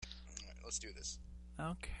let's do this.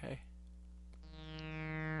 Okay.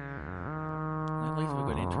 At least a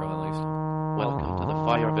good intro, at least. Welcome to the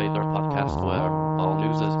Firevader podcast where all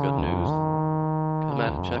news is good news. Come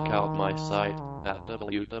and check out my site at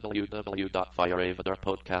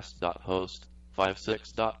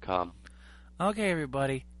www.firevaderpodcast.host56.com. Okay,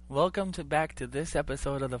 everybody. Welcome back to this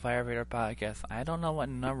episode of the Firevader Podcast. I don't know what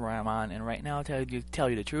number I'm on, and right now, to tell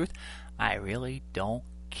you the truth, I really don't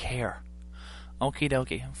care. Okie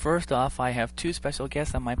dokie. First off, I have two special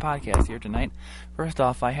guests on my podcast here tonight. First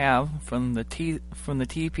off, I have from the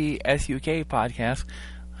TPSUK podcast.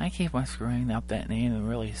 I keep on screwing up that name. It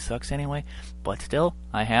really sucks anyway. But still,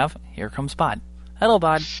 I have. Here comes Bod. Hello,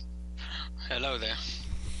 Bod. Hello there.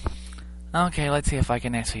 Okay, let's see if I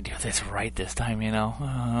can actually do this right this time,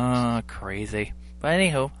 crazy. But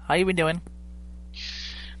anywho, how you been doing?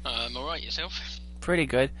 I'm alright, yourself? Pretty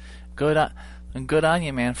good. Good on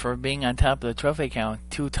you, man, for being on top of the trophy count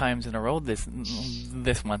 2 times in a row this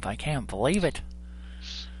month. I can't believe it.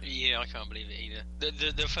 Yeah, I can't believe it either.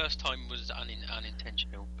 The first time was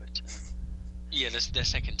unintentional, but the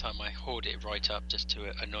second time I hauled it right up just to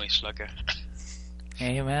annoy Slugger.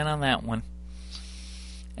 Amen on that one.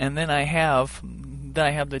 And then I have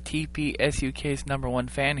the TPSUK's number 1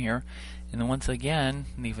 fan here, and once again,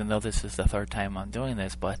 even though this is the 3rd time I'm doing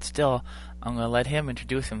this, but still, I'm going to let him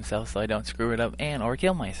introduce himself so I don't screw it up or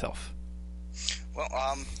kill myself. Well,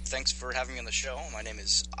 thanks for having me on the show. My name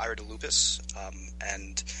is Ira DeLupis,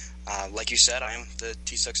 and like you said, I am the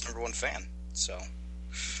T6 number 1 fan. So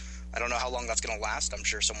I don't know how long that's going to last. I'm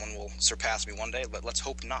sure someone will surpass me one day, but let's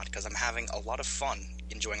hope not, because I'm having a lot of fun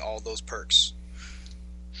enjoying all those perks.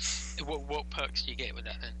 What perks do you get with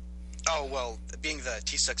that then? Oh, well, being the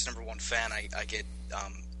T6 number 1 fan, I get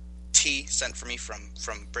tea sent for me from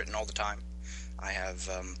Britain all the time. I have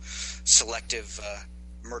selective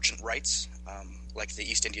merchant rights, like the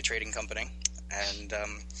East India Trading Company, and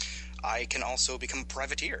I can also become a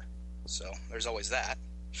privateer. So there's always that.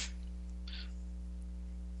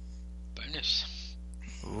 Bonus.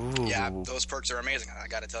 Ooh. Yeah, those perks are amazing, I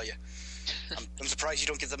gotta tell you. I'm surprised you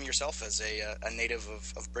don't get them yourself as a native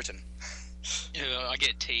of Britain. Yeah, I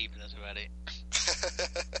get tea, but that's about it.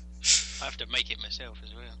 I have to make it myself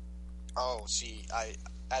as well. Oh, see,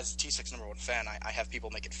 as a T6 number 1 fan, I have people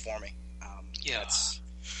make it for me.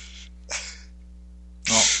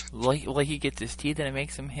 Well, he gets his tea that it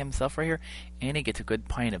makes him himself right here, and he gets a good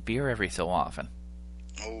pint of beer every so often.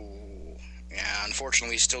 Oh, yeah,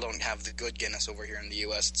 unfortunately, we still don't have the good Guinness over here in the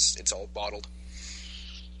U.S. It's all bottled.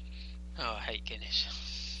 Oh, I hate Guinness.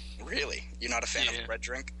 Really? You're not a fan of red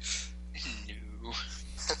drink? No.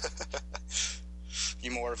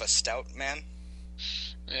 You more of a stout man?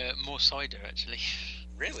 More cider, actually.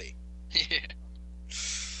 Really? Yeah.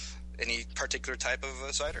 Any particular type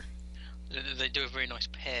of cider? They do a very nice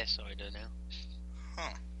pear cider now.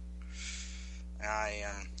 Huh.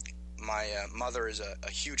 My mother is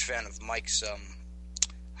a huge fan of Mike's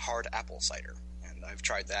hard apple cider, and I've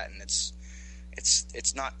tried that, and it's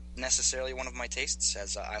not necessarily one of my tastes,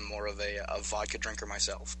 as I'm more of a vodka drinker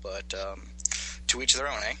myself, but to each their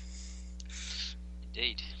own, eh?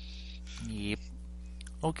 Indeed. Yep.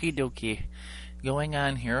 Okie dokie. Going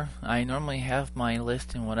on here, I normally have my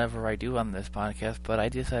list in whatever I do on this podcast, but I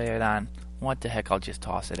decided on, what the heck, I'll just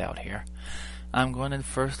toss it out here. We're going to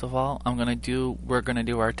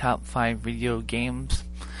do our top 5 video games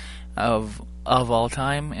of all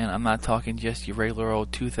time, and I'm not talking just your regular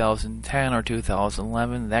old 2010 or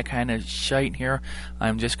 2011, that kind of shite here.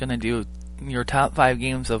 I'm just going to do your top 5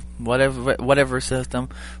 games of whatever system,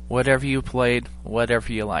 whatever you played,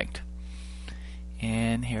 whatever you liked.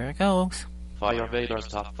 And here it goes. Firevader's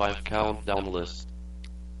top 5 countdown list.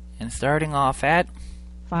 And starting off at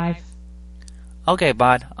 5. Okay,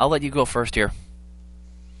 Bod, I'll let you go first here.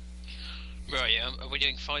 Right, are we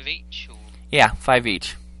doing 5 each? Or? Yeah, 5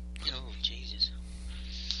 each. Oh, Jesus.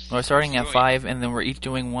 We're starting at 5, and then we're each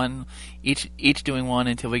doing one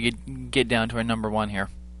until we get down to our number 1 here.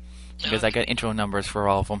 Because I got intro numbers for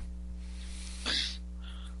all of them.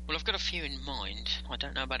 Well, I've got a few in mind. I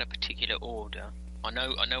don't know about a particular order. I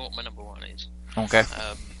know what my number 1 is. Okay.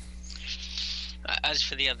 As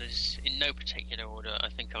for the others, in no particular order, I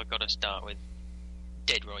think I've got to start with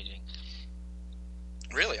Dead Rising.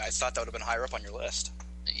 Really? I thought that would have been higher up on your list.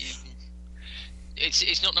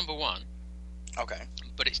 It's not number 1. Okay.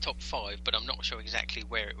 But it's top 5, but I'm not sure exactly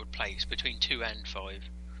where it would place, between 2 and 5.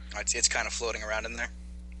 It's kind of floating around in there?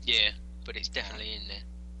 Yeah, but it's definitely in there.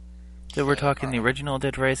 So we're talking the original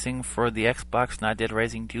Dead Rising for the Xbox, not Dead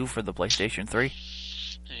Rising 2 for the PlayStation 3?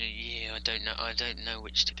 Yeah, I don't know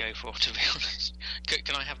which to go for, to be honest.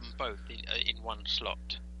 Can I have them both in one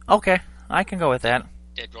slot? Okay, I can go with that.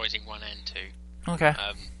 Dead Rising 1 and 2. Okay.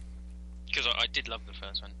 Because I did love the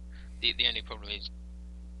first one. The only problem is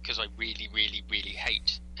because I really, really, really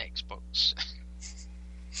hate Xbox.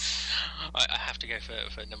 I have to go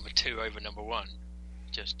for number 2 over number 1,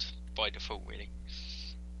 just by default, really.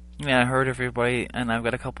 Yeah, I heard everybody, and I've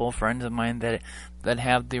got a couple of friends of mine that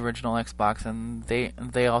have the original Xbox, and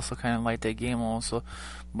they also kind of liked that game also,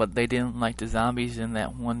 but they didn't like the zombies in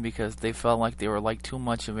that one because they felt like they were like too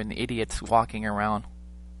much of an idiots walking around.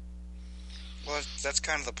 Well, that's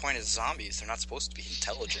kind of the point of zombies. They're not supposed to be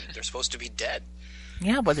intelligent. They're supposed to be dead.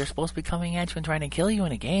 Yeah, but they're supposed to be coming at you and trying to kill you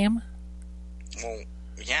in a game. Well,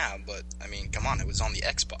 yeah, but, I mean, come on, it was on the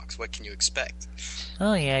Xbox. What can you expect?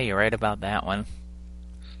 Oh, yeah, you're right about that one.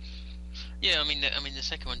 Yeah, I mean, the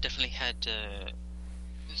second one definitely had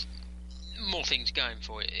more things going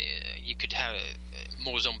for it. You could have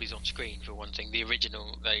more zombies on screen, for one thing. The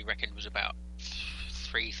original, they reckoned, was about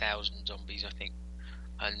 3,000 zombies, I think.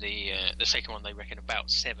 And the second one, they reckon about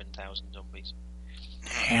 7,000 zombies.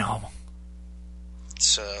 Damn.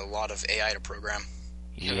 It's a lot of AI to program.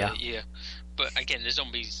 Yeah. Yeah. But again, the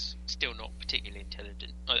zombies still not particularly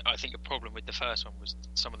intelligent. I think the problem with the first one was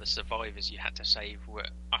some of the survivors you had to save were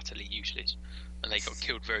utterly useless, and they got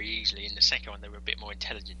killed very easily. In the second one, they were a bit more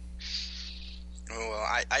intelligent. Well,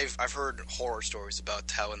 I've heard horror stories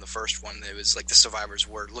about how in the first one it was like the survivors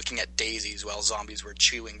were looking at daisies while zombies were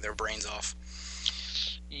chewing their brains off.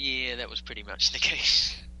 Yeah, that was pretty much the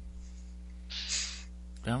case.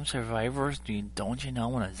 Them survivors, don't you know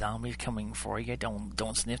when a zombie's coming for you?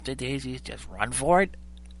 Don't sniff the daisies, just run for it.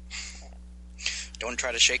 Don't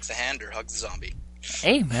try to shake the hand or hug the zombie.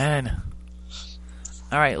 Amen.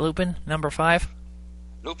 All right, Lupin, number 5.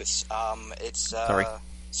 Lupus. It's Sorry.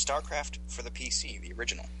 StarCraft for the PC, the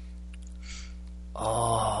original.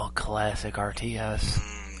 Oh, classic RTS.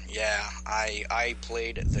 Yeah, I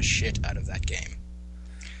played the shit out of that game.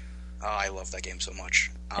 Oh, I love that game so much.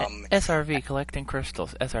 SRV collecting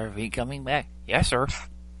crystals. SRV coming back. Yes, sir.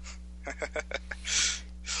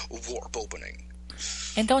 Warp opening.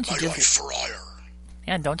 And don't you My life just for ire.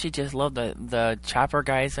 and don't you just love the chopper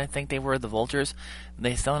guys? I think they were the vultures.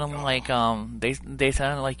 They sounded like they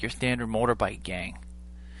sounded like your standard motorbike gang.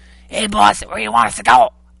 Hey boss, where you want us to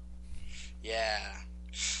go? Yeah.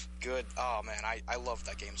 Good. Oh man, I love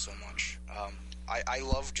that game so much. I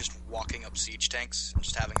love just walking up siege tanks,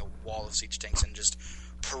 just having a wall of siege tanks and just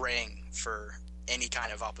praying for any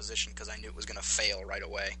kind of opposition because I knew it was going to fail right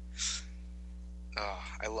away.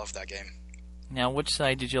 I love that game. Now, which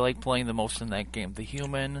side did you like playing the most in that game? The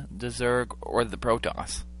human, the Zerg, or the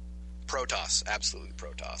Protoss? Protoss, absolutely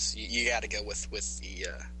Protoss. You got to go with the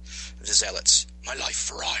Zealots. My life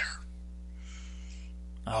for ire.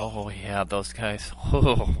 Oh yeah, those guys.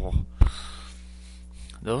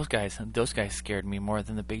 Those guys scared me more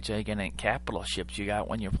than the big gigantic capital ships you got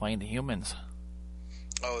when you're playing the humans.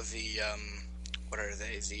 Oh, the what are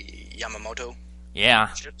they? The Yamamoto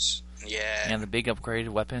Yeah. ships. Yeah. And the big upgraded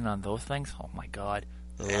weapon on those things. Oh my god.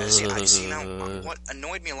 Yeah, see now, what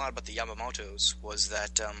annoyed me a lot about the Yamamotos was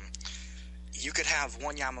that you could have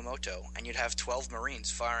one Yamamoto and you'd have 12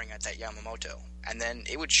 Marines firing at that Yamamoto, and then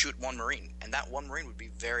it would shoot one Marine, and that one Marine would be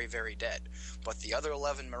very, very dead, but the other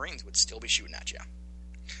 11 Marines would still be shooting at you.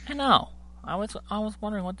 I know. I was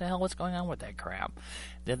wondering what the hell was going on with that crap.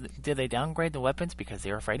 Did they downgrade the weapons because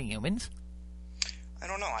they were fighting humans? I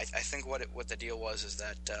don't know. I think what the deal was is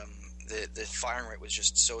that the firing rate was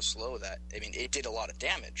just so slow that, I mean, it did a lot of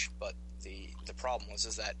damage, but the problem was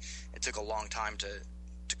is that it took a long time to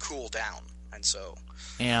cool down, and so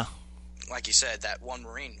Yeah. like you said, that one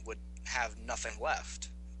Marine would have nothing left,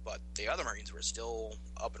 but the other Marines were still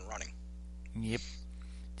up and running. Yep.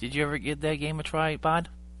 Did you ever give that game a try, Bod?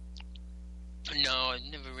 No, I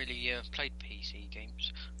never really played PC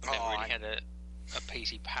games. I never really had a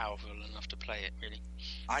PC powerful enough to play it, really.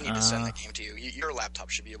 I need to send that game to you. Your laptop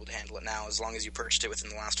should be able to handle it now, as long as you purchased it within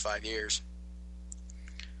the last 5 years.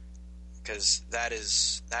 Because that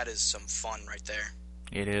is some fun right there.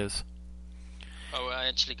 It is. Oh, I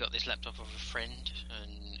actually got this laptop off a friend,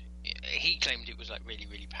 and he claimed it was like really,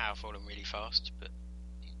 really powerful and really fast, but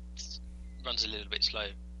it runs a little bit slow.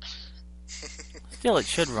 Still, it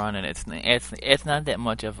should run, and it's not that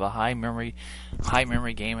much of a high memory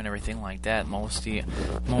game and everything like that. Most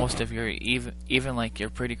of your even like your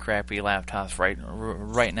pretty crappy laptops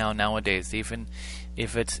right now nowadays, even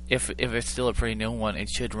if it's still a pretty new one, it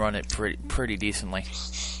should run it pretty decently.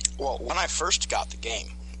 Well, when I first got the game,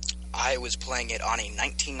 I was playing it on a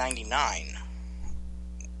 1999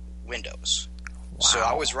 Windows. Wow. So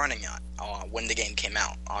I was running it when the game came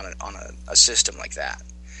out on a system like that.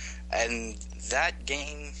 And that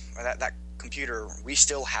game, or that computer, we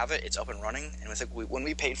still have it. It's up and running. And I think when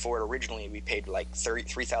we paid for it originally, we paid like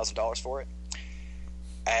 $3,000 for it.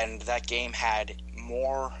 And that game had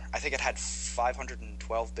more, I think it had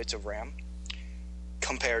 512 bits of RAM,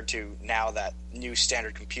 compared to now that new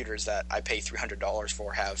standard computers that I pay $300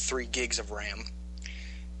 for have 3 gigs of RAM.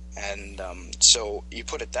 And so you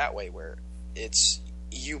put it that way, where it's,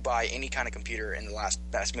 you buy any kind of computer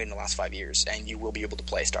that's made in the last 5 years, and you will be able to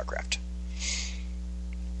play StarCraft.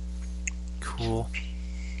 Cool.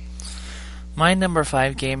 My number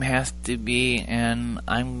 5 game has to be, and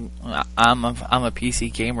I'm a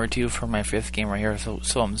PC gamer too for my 5th game right here, so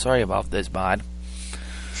I'm sorry about this, Bod.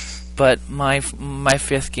 But my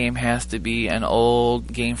 5th game has to be an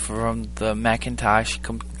old game from the Macintosh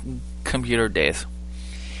computer days.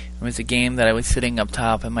 It was a game that I was sitting up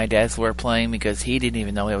top in my dad's work playing because he didn't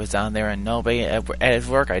even know it was on there, and nobody at his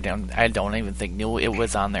work I don't even think knew it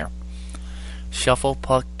was on there. Shuffle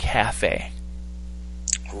Puck Cafe.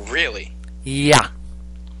 Really? Yeah.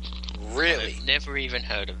 Really? I've never even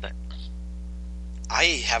heard of that. I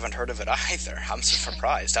haven't heard of it either. I'm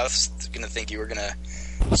surprised. I was going to think you were going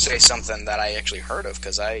to say something that I actually heard of,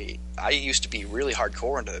 because I used to be really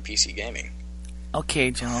hardcore into the PC gaming.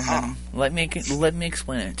 Okay, gentlemen, let me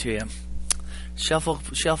explain it to you.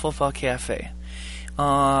 Shuffle Puck Cafe.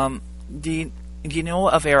 Do you know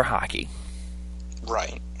of air hockey?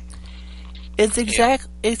 Right. It's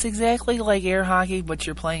exactly like air hockey, but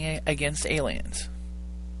you're playing against aliens.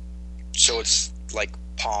 So it's like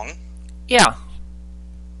Pong? Yeah.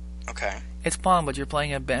 Okay. It's Pong, but you're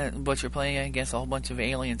playing against a whole bunch of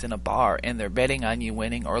aliens in a bar, and they're betting on you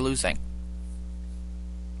winning or losing.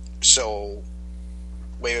 So,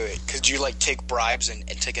 wait. Could you like take bribes and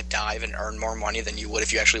take a dive and earn more money than you would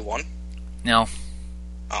if you actually won? No.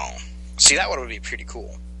 Oh. See, that would be pretty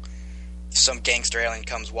cool. Some gangster alien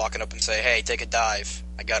comes walking up and say, "Hey, take a dive.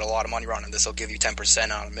 I got a lot of money running this. I'll give you 10%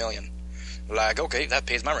 on $1 million." Like, okay, that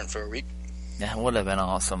pays my rent for a week. That would have been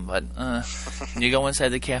awesome, but you go inside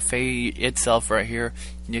the cafe itself right here,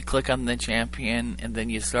 and you click on the champion, and then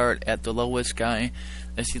you start at the lowest guy.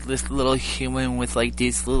 There's this little human with like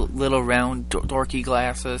these little round dorky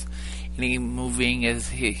glasses, and he's moving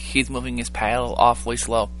his paddle awfully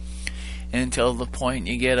slow. Until the point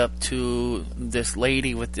you get up to this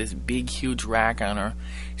lady with this big, huge rack on her.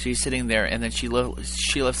 She's sitting there, and then she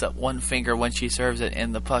lifts up one finger when she serves it,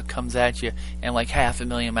 and the puck comes at you at like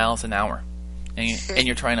 500,000 miles an hour, and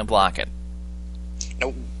you're trying to block it.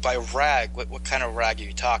 No, by rag, what kind of rag are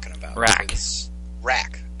you talking about? Rack.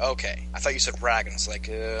 Rack. Okay, I thought you said rag, and it's like,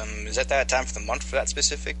 is that time for the month for that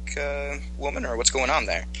specific woman, or what's going on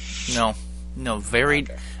there? No, very.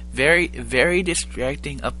 Okay. Very, very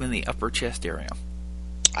distracting up in the upper chest area.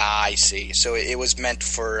 I see. So it was meant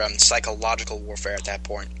for psychological warfare at that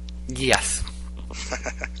point. Yes.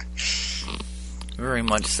 Very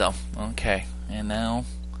much so. Okay, and now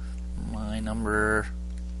my number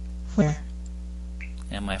 4.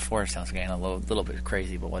 And my 4 sounds getting a little bit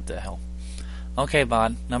crazy, but what the hell? Okay,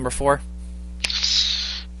 Bod, number 4.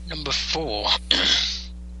 Number 4.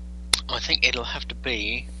 I think it'll have to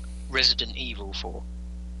be Resident Evil 4.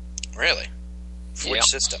 Really? For which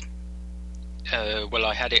system? Well,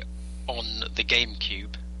 I had it on the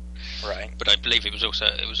GameCube, right? But I believe it was also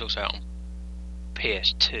out on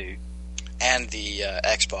PS2 and the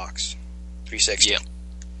Xbox 360. Yeah,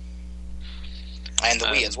 and the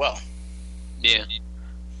Wii as well. Yeah,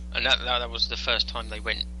 and that was the first time they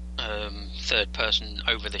went third person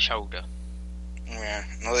over the shoulder. Yeah,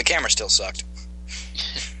 well, the camera still sucked.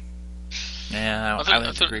 Yeah, I thought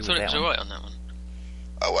it was alright on that one.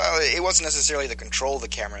 Well, it wasn't necessarily the control of the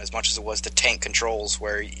camera as much as it was the tank controls,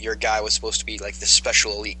 where your guy was supposed to be like this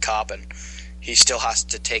special elite cop, and he still has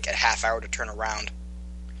to take a half hour to turn around.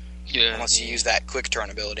 Yeah. Unless you use that quick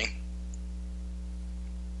turn ability.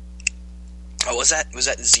 Oh, was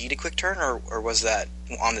that Z to quick turn, or was that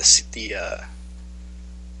on the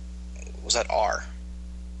was that R?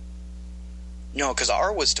 No, because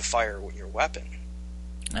R was to fire your weapon.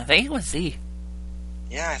 I think it was Z.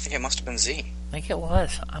 Yeah, I think it must have been Z. I think it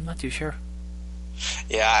was. I'm not too sure.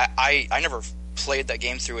 Yeah, I never played that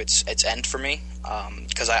game through its end for me,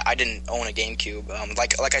 because I didn't own a GameCube.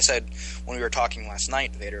 Like I said when we were talking last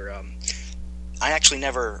night, Vader, I actually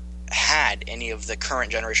never had any of the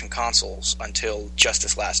current generation consoles until just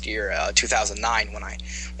this last year, 2009,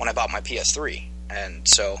 when I bought my PS3. And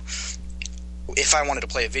so, if I wanted to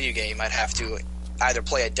play a video game, I'd have to either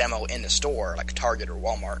play a demo in the store, like Target or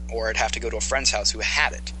Walmart, or I'd have to go to a friend's house who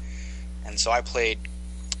had it. And so I played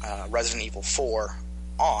Resident Evil 4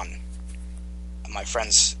 on my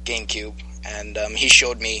friend's GameCube, and he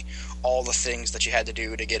showed me all the things that you had to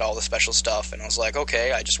do to get all the special stuff, and I was like,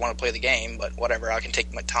 okay, I just want to play the game, but whatever, I can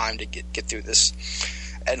take my time to get through this.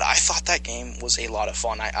 And I thought that game was a lot of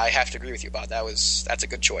fun. I have to agree with you about that. That's a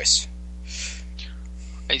good choice.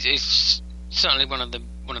 It's certainly one of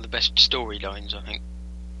the best storylines, I think.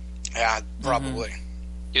 Yeah, probably.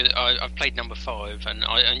 Yeah, I've played number 5, and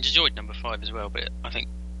I enjoyed number 5 as well. But I think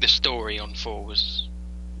the story on 4 was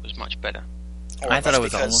much better. I thought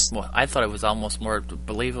it was almost more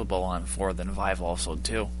believable on 4 than 5, also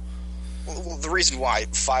too. Well, the reason why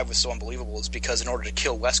 5 was so unbelievable is because in order to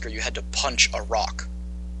kill Wesker, you had to punch a rock.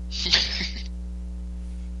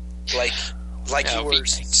 like you were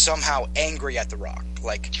somehow angry at the rock.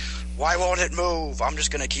 Like, why won't it move? I'm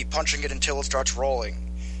just going to keep punching it until it starts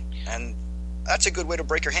rolling. And that's a good way to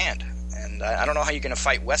break your hand. And I don't know how you're going to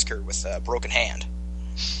fight Wesker with a broken hand.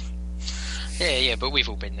 Yeah, but we've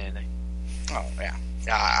all been there, though. Oh, yeah.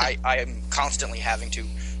 I am constantly having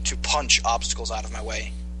to punch obstacles out of my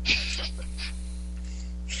way.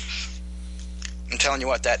 I'm telling you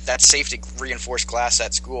what, that safety reinforced glass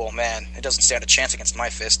at school, man, it doesn't stand a chance against my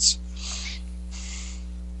fists.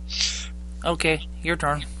 Okay, your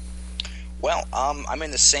turn. Well, I'm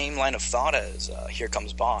in the same line of thought as Here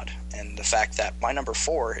Comes Bod, and the fact that my number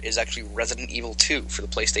 4 is actually Resident Evil 2 for the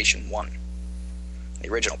PlayStation 1, the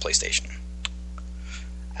original PlayStation.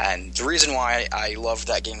 And the reason why I loved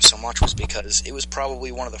that game so much was because it was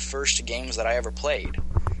probably one of the first games that I ever played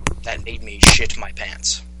that made me shit my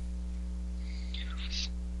pants.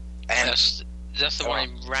 And that's the one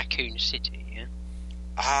in Raccoon City, yeah?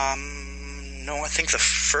 No, I think the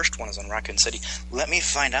first one is on Raccoon City. Let me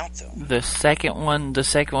find out, though. The second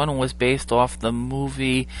one was based off the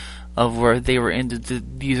movie of where they were in the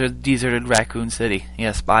deserted Raccoon City.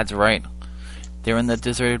 Yes, Bod's right. They're in the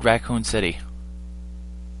deserted Raccoon City.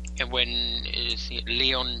 And when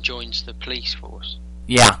Leon joins the police force?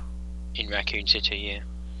 Yeah. In Raccoon City, yeah.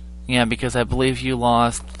 Yeah, because I believe you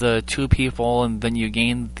lost the 2 people and then you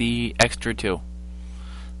gained the extra 2.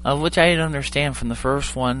 Which I didn't understand from the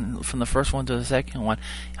first one to the second one.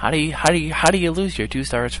 How do you lose your 2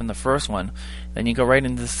 stars from the first one? Then you go right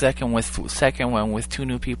into the second one with 2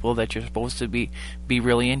 new people that you're supposed to be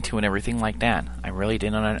really into and everything like that. I really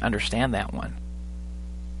didn't understand that one.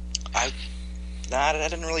 I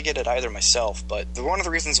didn't really get it either myself, but one of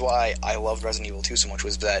the reasons why I loved Resident Evil 2 so much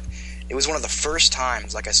was that it was one of the first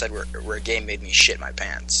times, like I said, where a game made me shit my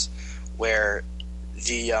pants. Where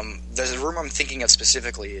the room I'm thinking of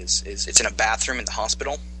specifically is it's in a bathroom in the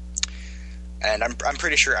hospital, and I'm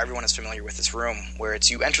pretty sure everyone is familiar with this room, where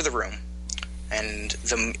it's you enter the room, and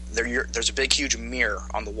there's a big huge mirror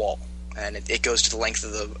on the wall, and it goes to the length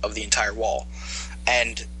of the entire wall,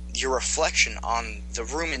 and your reflection on the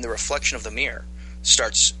room in the reflection of the mirror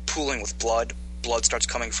starts pooling with blood starts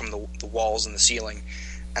coming from the walls and the ceiling,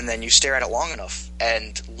 and then you stare at it long enough,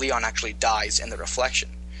 and Leon actually dies in the reflection.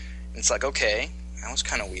 And it's like, okay, that was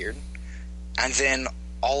kind of weird. And then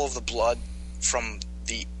all of the blood from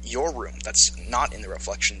your room that's not in the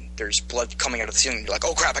reflection, there's blood coming out of the ceiling, and you're like,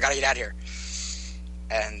 oh crap, I gotta get out of here.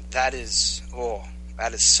 And that is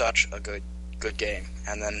such a good game.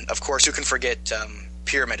 And then, of course, who can forget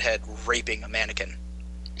Pyramid Head raping a mannequin?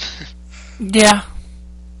 Yeah.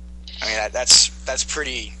 I mean, that's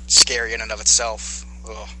pretty scary in and of itself.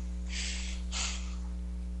 Ugh.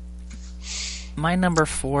 My number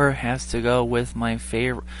 4 has to go with my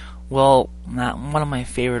favorite. Well, not one of my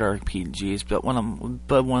favorite RPGs, but one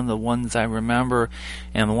of the ones I remember,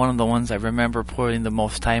 and one of the ones I remember putting the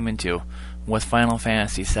most time into was Final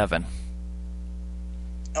Fantasy VII.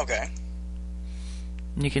 Okay.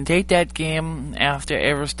 You can take that game after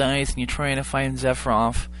Eris dies, and you're trying to find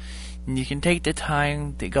Sephiroth. And you can take the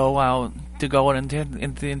time to go out into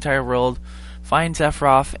the entire world, find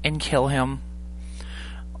Sephiroth, and kill him.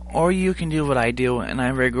 Or you can do what I do, and I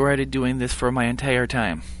regretted doing this for my entire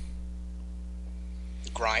time.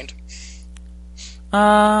 Grind?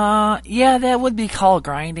 Yeah, that would be called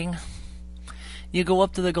grinding. You go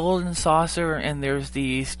up to the Golden Saucer, and there's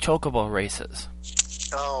these chocobo races.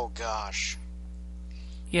 Oh, gosh.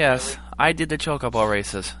 Yes, Really? I did the chocobo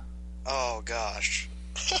races. Oh, gosh.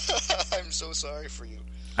 I'm so sorry for you.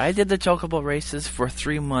 I did the chocobo races for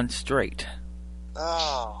 3 months straight.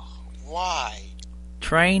 Oh, why?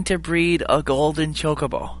 Trying to breed a golden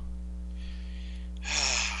chocobo.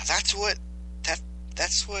 That's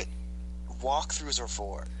what walkthroughs are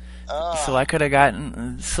for. So I could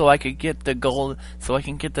get the gold, so I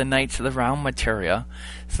can get the Knights of the Round materia,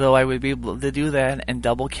 so I would be able to do that and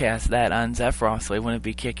double cast that on Sephiroth, so he wouldn't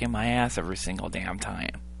be kicking my ass every single damn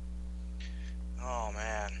time. Oh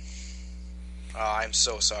man. Oh, I'm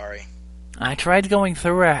so sorry. I tried going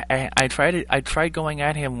through it. I tried going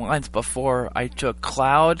at him once before. I took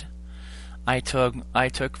Cloud. I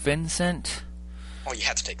took Vincent. Oh, you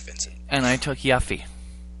had to take Vincent. And I took Yuffie.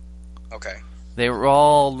 Okay. They were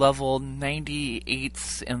all level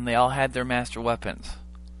 98s, and they all had their master weapons.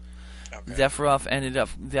 Okay. Sephiroth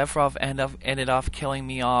ended up killing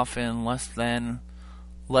me off in less than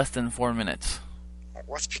 4 minutes. Well,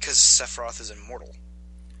 that's because Sephiroth is immortal.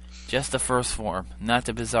 Just the first form, not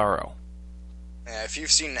the Bizarro. If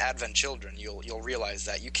you've seen Advent Children, you'll realize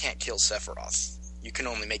that you can't kill Sephiroth. You can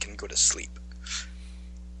only make him go to sleep.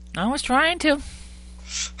 I was trying to.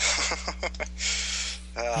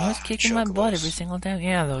 I was kicking my butt every single time.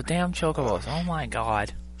 Yeah, those damn chocobos. Oh my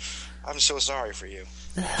god. I'm so sorry for you.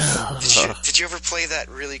 Did you ever play that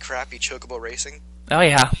really crappy chocobo racing? Oh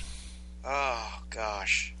yeah. Oh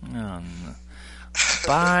gosh. No.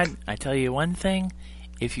 But I tell you one thing: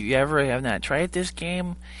 if you ever have not tried this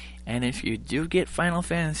game, and if you do get Final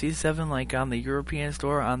Fantasy VII, like on the European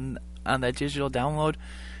store on that digital download,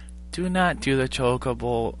 do not do the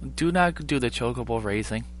chocobo. Do not do the chocobo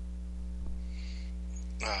racing.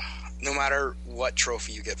 No matter what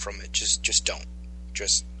trophy you get from it, just don't.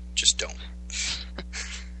 Just don't.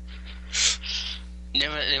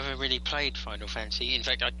 Never really played Final Fantasy. In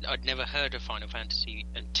fact, I'd never heard of Final Fantasy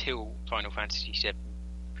until Final Fantasy VII.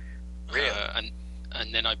 Really?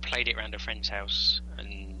 And then I played it around a friend's house,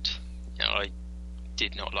 and I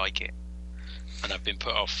did not like it. And I've been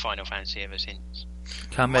put off Final Fantasy ever since.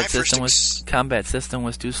 Combat system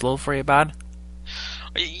was too slow for you, bud?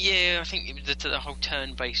 Yeah, I think it was the whole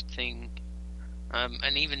turn-based thing,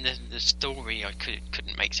 and even the story, I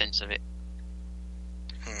couldn't make sense of it.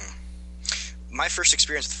 My first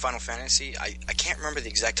experience with Final Fantasy, I can't remember the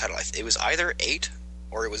exact title. It was either 8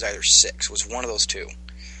 or it was either 6. It was one of those two.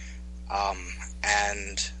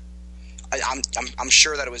 And I'm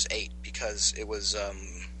sure that it was 8 because it was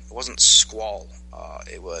it wasn't Squall.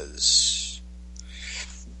 It was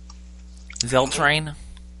Zeltrain.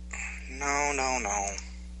 No.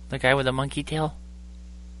 The guy with the monkey tail?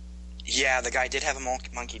 Yeah, the guy did have a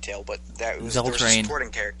monkey tail, but there was a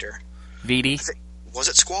supporting character. Viidi? Was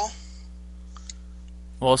it Squall?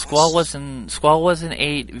 Well, Squall was in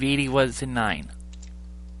 8, Viidi was in 9.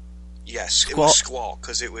 Yes, it was Squall,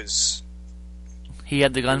 because it was... He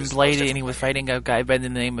had the gun blade, and he was fighting a guy by the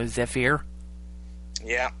name of Zephyr.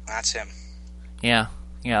 Yeah, that's him. Yeah,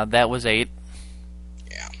 that was 8.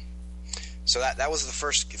 Yeah. So that was the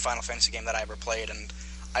first Final Fantasy game that I ever played, and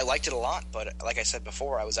I liked it a lot, but like I said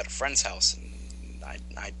before, I was at a friend's house, and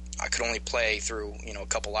I could only play through, a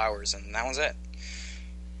couple hours, and that was it.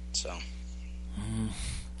 So...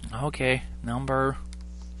 Okay, number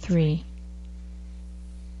 3.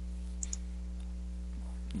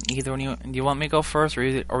 Either one do you want me to go first, or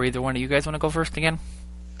either one of you guys want to go first again?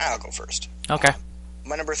 I'll go first. Okay.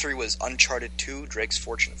 My number 3 was Uncharted 2: Drake's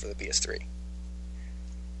Fortune for the PS3.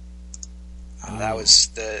 That was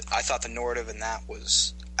I thought the narrative in that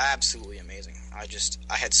was absolutely amazing. I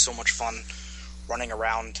had so much fun running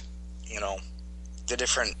around, the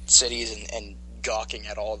different cities and gawking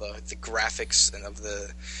at all the graphics and of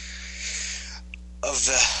the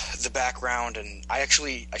background. And I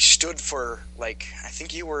stood for, I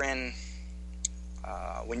think you were in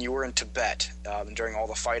when you were in Tibet during all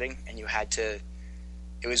the fighting, and you had to.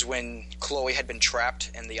 It was when Chloe had been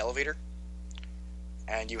trapped in the elevator,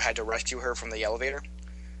 and you had to rescue her from the elevator.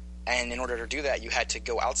 And in order to do that, you had to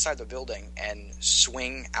go outside the building and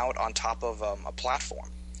swing out on top of a platform.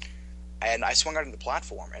 And I swung out on the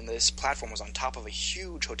platform, and this platform was on top of a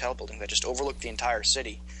huge hotel building that just overlooked the entire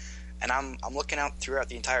city. And I'm looking out throughout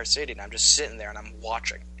the entire city, and I'm just sitting there, and I'm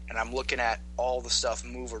watching. And I'm looking at all the stuff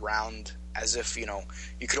move around as if, you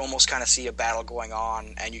could almost kind of see a battle going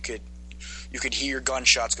on, and you could hear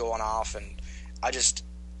gunshots going off. And I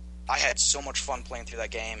had so much fun playing through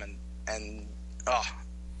that game, and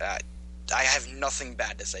I have nothing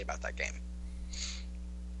bad to say about that game.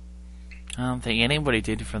 I don't think anybody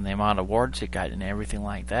did from the amount of awards it got and everything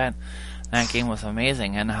like that. That game was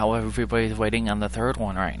amazing, and how everybody's waiting on the third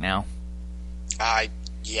one right now.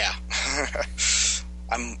 Yeah.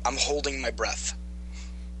 I'm holding my breath.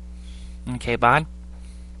 Okay, Bod?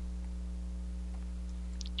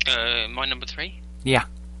 My number 3? Yeah.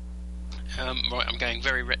 Right, I'm going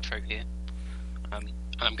very retro here. And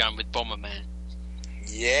I'm going with Bomberman.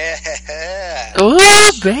 Yeah!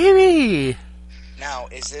 Ooh, baby! Now,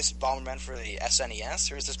 is this Bomberman for the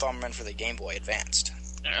SNES, or is this Bomberman for the Game Boy Advanced?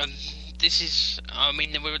 This is... I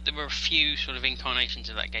mean, there were a few sort of incarnations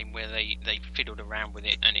of that game where they fiddled around with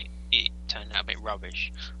it, and it turned out a bit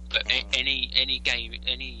rubbish. But any game,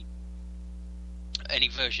 any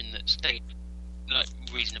version that stayed like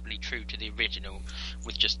reasonably true to the original,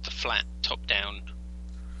 with just the flat top down,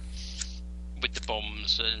 with the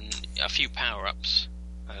bombs and a few power ups,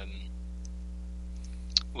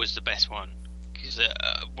 was the best one. Because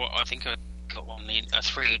I think I got one in a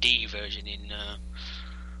 3D version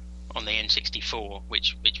on the N64,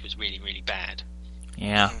 which was really, really bad.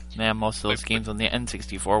 Yeah, most of those games on the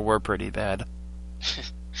N64 were pretty bad.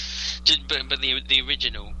 But the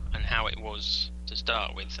original and how it was to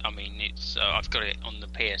start with, I mean, it's I've got it on the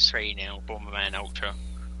PS3 now, Bomberman Ultra,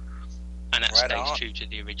 and that stays true to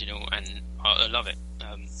the original, and I love it.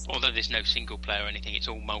 Although there's no single player or anything, it's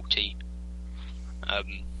all multi.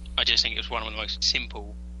 I just think it was one of the most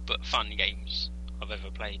simple but fun games I've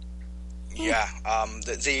ever played. Yeah,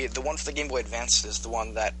 the one for the Game Boy Advance is the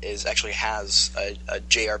one that actually has a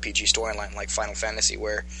JRPG storyline like Final Fantasy,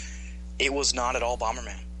 where it was not at all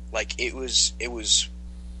Bomberman. Like it was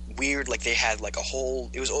weird. Like they had like a whole.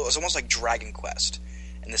 It was almost like Dragon Quest,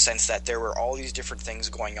 in the sense that there were all these different things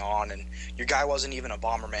going on, and your guy wasn't even a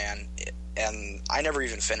Bomberman. And I never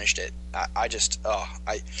even finished it.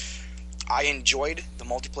 I enjoyed the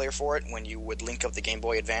multiplayer for it when you would link up the Game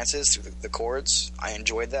Boy Advances through the cords. I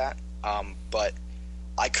enjoyed that, but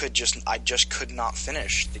I just could not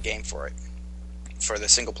finish the game for the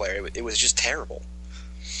single player. It was just terrible.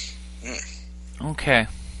 Okay,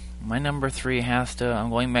 my number 3 I'm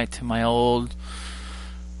going back to my old.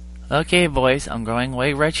 Okay, boys, I'm going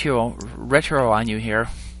way retro on you here.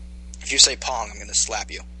 If you say Pong, I'm going to slap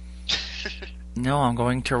you. No, I'm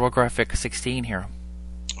going TurboGrafx 16 here.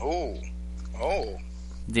 Oh.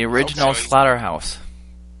 The original Slaughterhouse.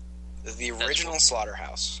 The original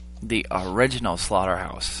Slaughterhouse. The original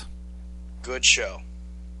Slaughterhouse. Good show.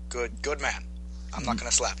 Good man. I'm not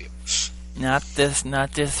going to slap you. Not this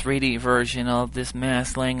 3D version of this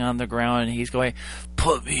mask laying on the ground and he's going,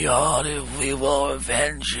 "Put me on and we will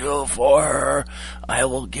avenge you for her. I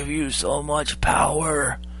will give you so much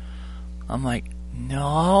power." I'm like,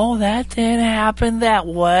 no, that didn't happen that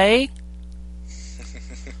way.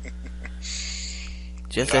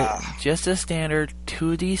 Just a standard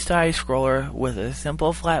 2D side scroller with a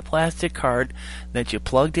simple flat plastic card that you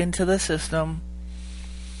plugged into the system,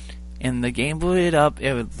 and the game booted up.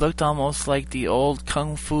 It looked almost like the old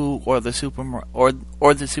Kung Fu or the Super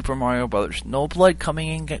Mario Brothers. No blood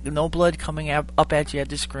coming up at you at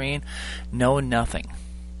the screen. No nothing.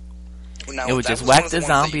 Now, it would just whack the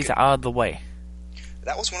zombies out of the way.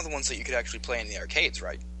 That was one of the ones that you could actually play in the arcades,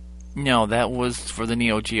 right? No, that was for the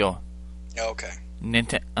Neo Geo. Oh, okay.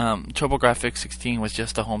 TurboGrafx 16 was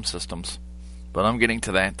just the home systems. But I'm getting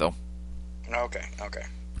to that, though. Okay.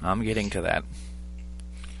 I'm getting to that.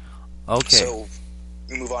 Okay. So,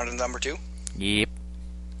 we move on to number 2? Yep.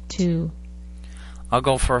 2. I'll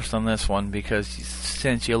go first on this one, because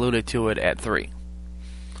since you alluded to it at 3.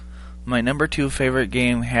 My number 2 favorite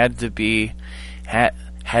game had to be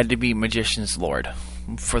Magician's Lord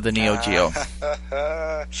for the Neo Geo.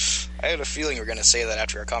 I had a feeling you were going to say that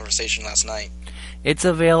after our conversation last night. It's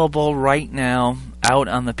available right now out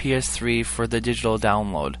on the PS3 for the digital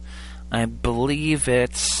download. I believe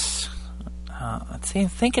it's I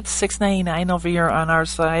think it's $6.99 over here on our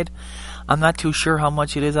side. I'm not too sure how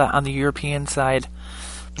much it is on the European side.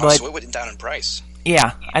 But, so it went down in price.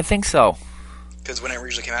 Yeah, I think so. Because when it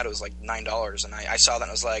originally came out, it was like $9, and I saw that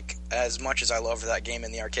and I was like, as much as I love that game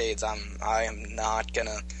in the arcades, I am not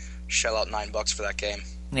gonna shell out $9 for that game.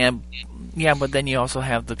 Yeah, but then you also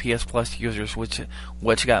have the PS Plus users, which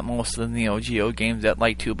got most of the Neo Geo games at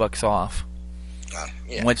like $2 off,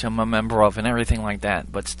 which I'm a member of and everything like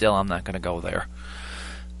that. But still, I'm not gonna go there.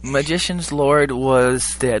 Magician's Lord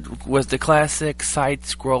was the classic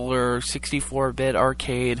side-scroller 64-bit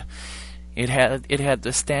arcade. It had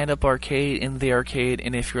the stand-up arcade in the arcade,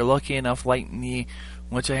 and if you're lucky enough, like me,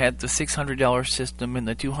 which I had the $600 system and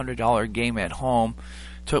the $200 game at home,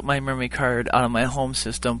 took my memory card out of my home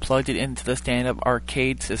system, plugged it into the stand-up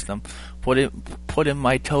arcade system, put in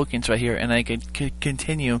my tokens right here, and I could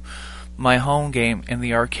continue my home game in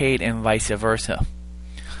the arcade and vice versa.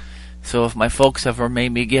 So if my folks ever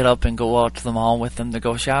made me get up and go out to the mall with them to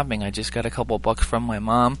go shopping, I just got a couple bucks from my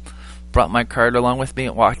mom, brought my card along with me,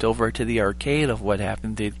 and walked over to the arcade. Of what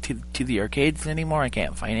happened to the arcades anymore, I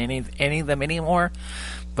can't find any of them anymore.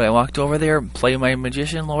 But I walked over there, played my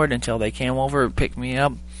Magician Lord until they came over, picked me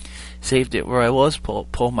up, saved it where I was,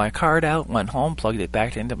 pulled my card out, went home, plugged it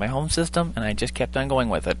back into my home system, and I just kept on going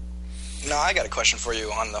with it. Now, I got a question for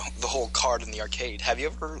you on the whole card in the arcade. Have you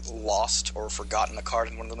ever lost or forgotten a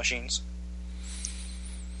card in one of the machines?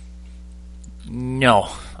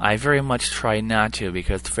 No, I very much try not to,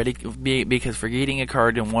 because forgetting a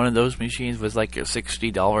card in one of those machines was like a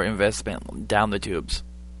 $60 investment down the tubes.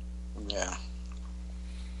 Yeah.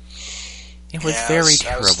 It was Yeah, very I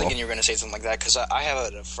terrible. was thinking you were going to say something like that, because I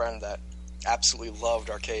have a friend that absolutely loved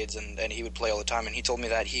arcades, and he would play all the time, and he told me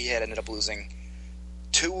that he had ended up losing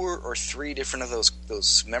 2 or 3 different of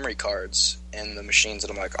those memory cards in the machines,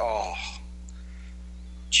 and I'm like, oh,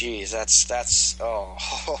 geez, that's oh.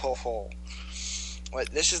 Well,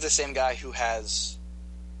 this is the same guy who has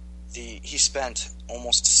he spent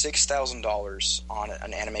almost $6,000 on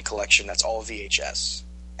an anime collection that's all VHS,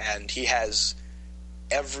 and he has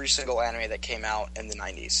every single anime that came out in the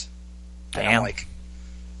 90s. And Damn. I'm like,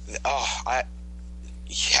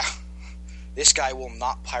 this guy will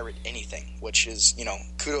not pirate anything, which is,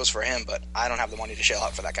 kudos for him, but I don't have the money to shell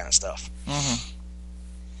out for that kind of stuff. Mm-hmm.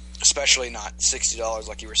 Especially not $60,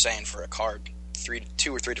 like you were saying, for a card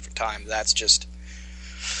 2 or 3 different times.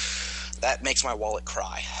 That makes my wallet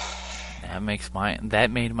cry.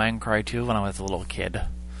 That made mine cry too when I was a little kid.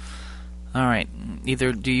 All right,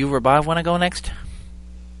 either do you or Bob want to go next?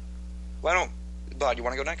 Bud, you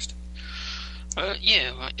want to go next?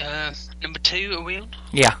 Yeah, right. Number 2, are we on?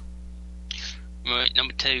 Yeah. Right,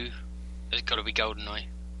 number 2 has got to be GoldenEye.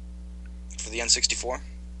 For the N64?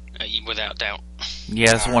 Without doubt.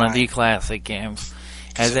 Yes, one of Alright. the classic games.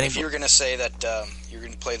 If you were going to say that you're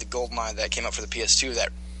going to play the GoldenEye that came out for the PS2,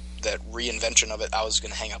 that reinvention of it, I was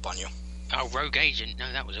going to hang up on you. Oh, Rogue Agent,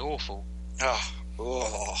 no, that was awful. Oh.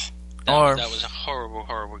 That was a horrible,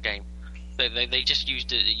 horrible game. They just used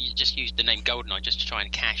the name GoldenEye just to try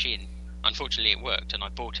and cash in. Unfortunately, it worked, and I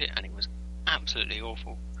bought it, and it was absolutely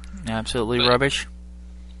awful. Absolutely rubbish.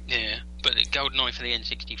 Yeah, but GoldenEye for the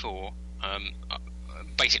N64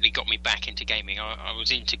 basically got me back into gaming. I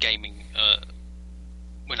was into gaming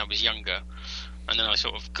when I was younger, and then I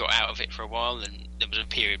sort of got out of it for a while, and there was a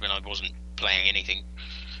period when I wasn't playing anything,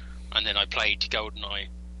 and then I played GoldenEye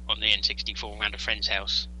on the N64 around a friend's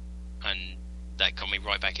house, and that got me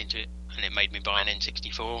right back into it, and it made me buy an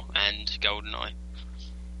N64 and GoldenEye.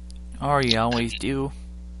 Or you always do.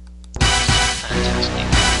 Fantastic.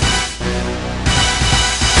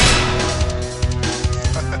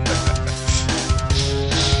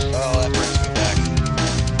 Oh, that brings me back.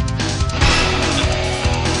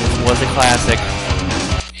 This was a classic.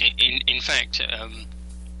 In fact,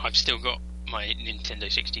 I've still got my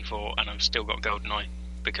Nintendo 64, and I've still got GoldenEye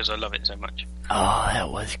because I love it so much. Oh, that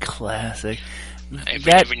was classic.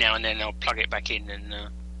 Every now and then I'll plug it back in and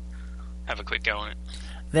have a quick go on it.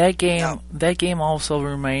 That game also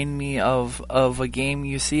reminded me of a game.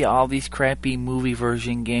 You see all these crappy movie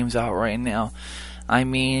version games out right now. I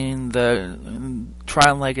mean, the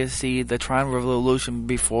Tron Legacy, the Tron Revolution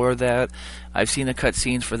before that. I've seen the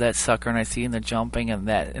cutscenes for that sucker, and I've seen the jumping, and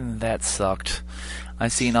that sucked.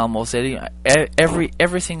 I've seen almost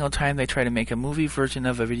every single time they try to make a movie version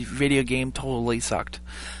of a video game, totally sucked.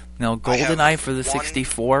 Now, GoldenEye for the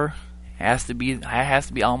 64 has to be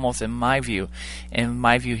almost, in my view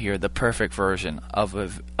here, the perfect version of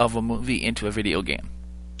a movie into a video game.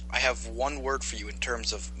 I have one word for you in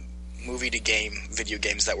terms of movie to game video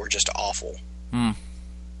games that were just awful.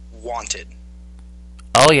 Wanted.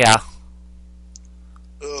 Oh yeah.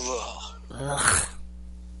 Ugh.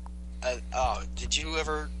 Did you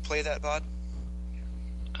ever play that, Bud?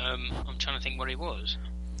 I'm trying to think what it was.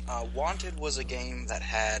 Wanted was a game that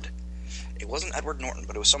it wasn't Edward Norton,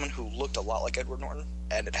 but it was someone who looked a lot like Edward Norton,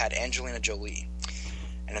 and it had Angelina Jolie,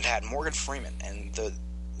 and it had Morgan Freeman, and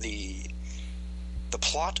the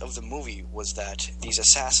plot of the movie was that these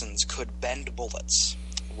assassins could bend bullets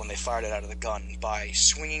when they fired it out of the gun by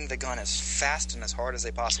swinging the gun as fast and as hard as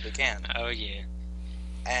they possibly can. Oh yeah.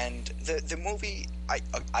 And the movie,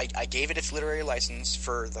 I gave it its literary license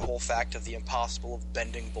for the whole fact of the impossible of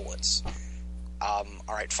bending bullets.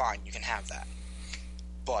 Alright, fine, you can have that.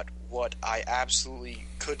 But what I absolutely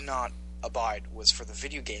could not abide was for the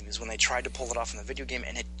video game, is when they tried to pull it off in the video game,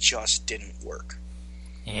 and it just didn't work.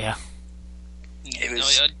 Yeah. It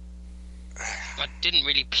was... I didn't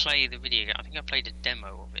really play the video game. I think I played a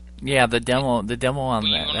demo of it. Yeah, the demo on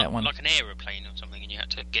that one. Like an aeroplane or something, and you had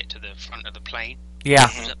to get to the front of the plane. Yeah.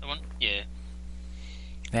 Was that the one? Yeah.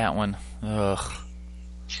 That one. Ugh.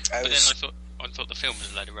 But then I thought the film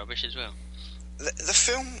was a load of rubbish as well. The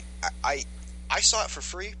film, I saw it for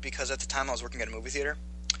free because at the time I was working at a movie theater,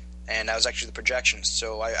 and I was actually the projection,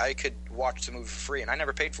 so I could watch the movie for free, and I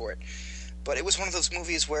never paid for it. But it was one of those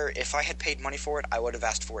movies where if I had paid money for it, I would have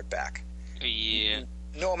asked for it back. Yeah.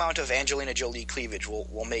 No amount of Angelina Jolie cleavage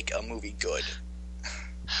will make a movie good.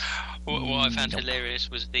 What I found hilarious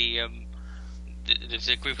was there's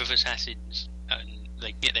a group of assassins, and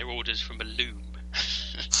they get their orders from a loom.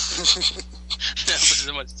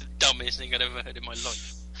 That was the dumbest thing I'd ever heard in my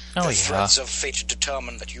life. Oh, the threads of fate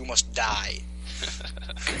determine that you must die.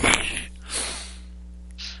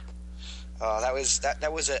 That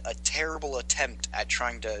was a terrible attempt at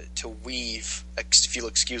trying to weave, if you'll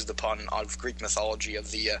excuse the pun, of Greek mythology of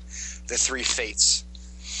the three fates.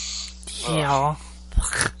 Yeah.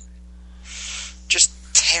 Just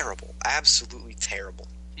terrible, absolutely terrible.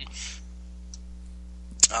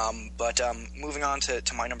 But moving on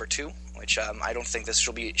to my number 2, which I don't think this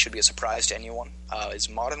should be a surprise to anyone, is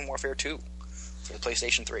Modern Warfare 2 for the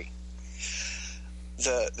PlayStation 3.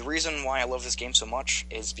 The reason why I love this game so much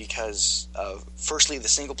is because, firstly, the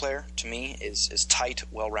single player, to me, is tight,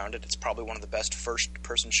 well-rounded. It's probably one of the best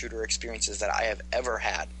first-person shooter experiences that I have ever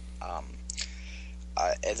had.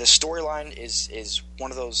 The storyline is one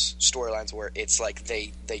of those storylines where it's like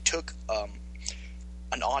they took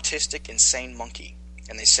an autistic, insane monkey,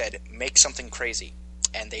 and they said, make something crazy,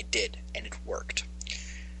 and they did, and it worked.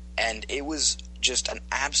 And it was just an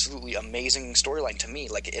absolutely amazing storyline to me.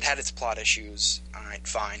 Like, it had its plot issues. All right,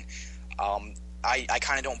 fine. I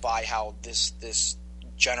kind of don't buy how this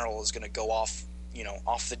general is going to go off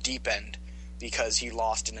the deep end because he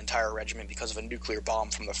lost an entire regiment because of a nuclear bomb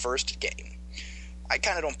from the first game. I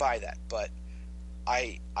kind of don't buy that, but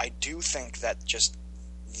I do think that just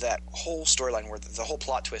that whole storyline where the whole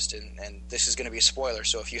plot twist, and this is going to be a spoiler,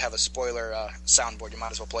 so if you have a spoiler soundboard, you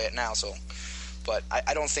might as well play it now. But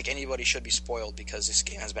I don't think anybody should be spoiled because this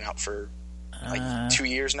game has been out for 2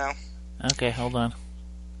 years now. Okay, hold on.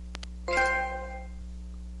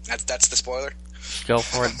 That's the spoiler? Go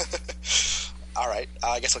for it. Alright,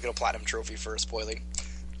 I guess I'll get a platinum trophy for spoiling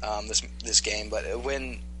this game. But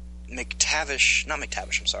when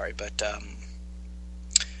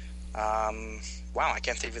wow, I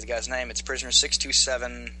can't think of the guy's name. It's Prisoner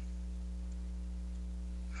 627.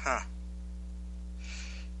 Huh.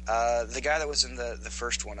 The guy that was in the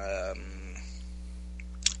first one.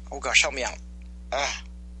 Oh gosh, help me out.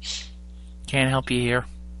 Can't help you here.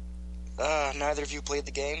 Neither of you played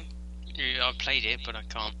the game? Yeah, I've played it, but I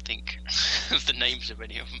can't think of the names of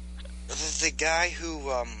any of them. The guy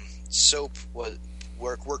who Soap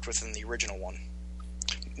worked with in the original one.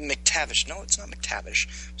 McTavish. No, it's not McTavish.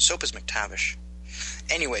 Soap is McTavish.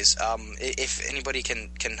 Anyways, if anybody can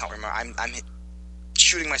help remember, I'm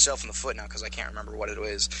shooting myself in the foot now because I can't remember what it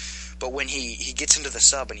is. But when he gets into the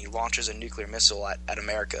sub and he launches a nuclear missile at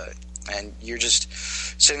America, and you're just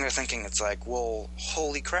sitting there thinking, it's like, well,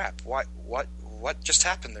 holy crap, what just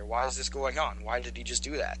happened there? Why is this going on? Why did he just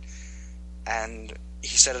do that? And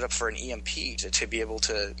he set it up for an EMP to be able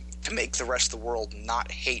to make the rest of the world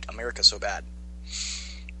not hate America so bad.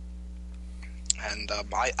 And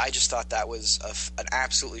I just thought that was an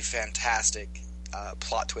absolutely fantastic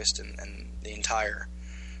plot twist in the entire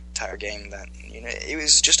game. That it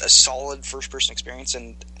was just a solid first-person experience.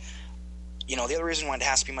 And the other reason why it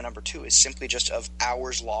has to be my number 2 is simply just of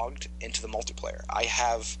hours logged into the multiplayer. I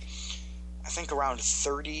have, I think, around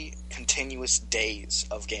 30 continuous days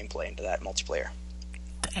of gameplay into that multiplayer.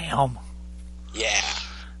 Damn. Yeah.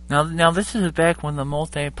 Now this is back when the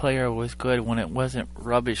multiplayer was good, when it wasn't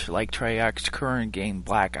rubbish like Treyarch's current game,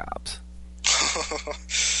 Black Ops.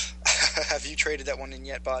 Have you traded that one in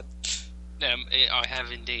yet, Bod? I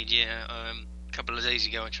have indeed, yeah. A couple of days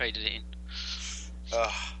ago I traded it in.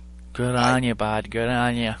 Good on you, Bod. Good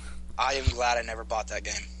on you. I am glad I never bought that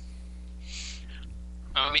game.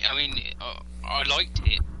 I I liked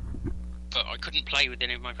it, but I couldn't play with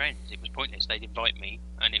any of my friends. It was pointless. They'd invite me,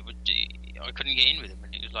 and I couldn't get in with them.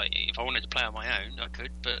 And it was like, if I wanted to play on my own, I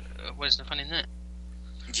could, but where's the fun in that?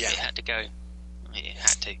 Yeah. It had to go. It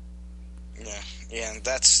had to. Yeah, and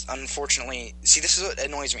that's unfortunately... See, this is what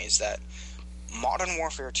annoys me, is that Modern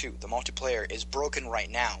Warfare 2, the multiplayer, is broken right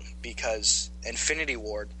now because Infinity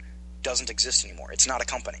Ward doesn't exist anymore. It's not a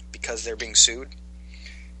company because they're being sued,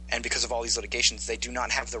 and because of all these litigations, they do not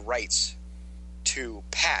have the rights to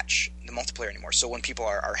patch the multiplayer anymore. So when people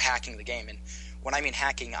are hacking the game, and when I mean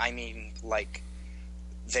hacking, I mean like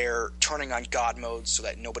they're turning on God mode so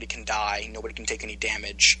that nobody can die, nobody can take any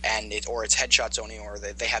damage, or it's headshots only, or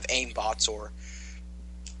they have aim bots, or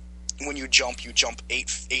when you jump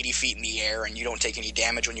 80 feet in the air and you don't take any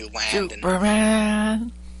damage when you land.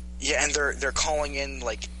 Superman! Yeah, and they're calling in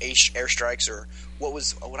like airstrikes, or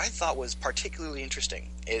what I thought was particularly interesting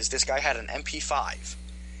is this guy had an MP5,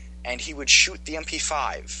 and he would shoot the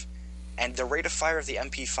MP5, and the rate of fire of the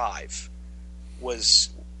MP5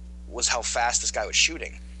 was how fast this guy was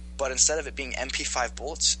shooting. But instead of it being MP5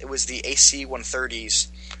 bullets, it was the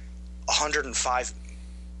AC-130's 105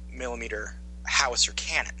 millimeter howitzer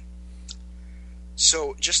cannon.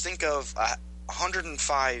 So just think of a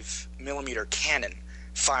 105 millimeter cannon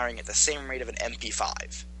firing at the same rate of an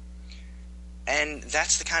MP5. And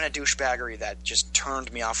that's the kind of douchebaggery that just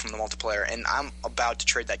turned me off from the multiplayer, and I'm about to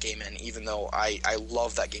trade that game in, even though I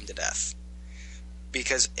love that game to death.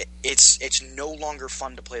 because it's no longer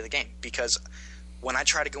fun to play the game. Because when I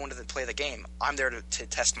try to go into play the game, I'm there to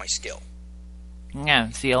test my skill. Yeah,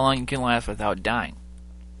 see how long you can last without dying.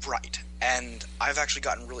 Right. And I've actually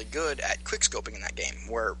gotten really good at quickscoping in that game,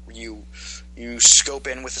 where you scope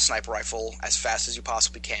in with a sniper rifle as fast as you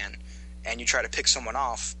possibly can, and you try to pick someone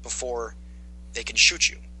off before they can shoot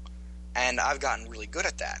you. And I've gotten really good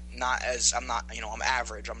at that. I'm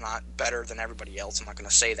average. I'm not better than everybody else. I'm not going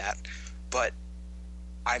to say that, but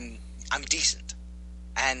I'm decent.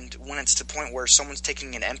 And when it's to the point where someone's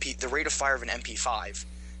taking the rate of fire of an MP5,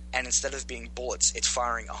 and instead of being bullets, it's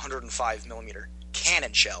firing 105 millimeter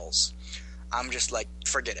cannon shells, I'm just like,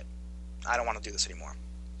 forget it. I don't want to do this anymore.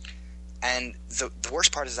 And the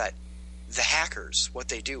worst part is that the hackers, what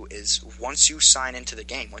they do is, once you sign into the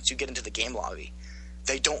game, once you get into the game lobby,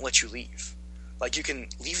 they don't let you leave. Like, you can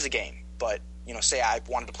leave the game, but, say I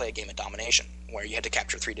wanted to play a game of Domination, where you had to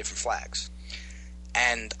capture 3 different flags.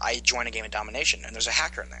 And I join a game of Domination, and there's a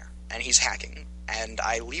hacker in there, and he's hacking, and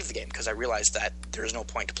I leave the game because I realized that there's no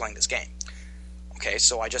point to playing this game. Okay,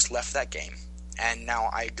 so I just left that game, and now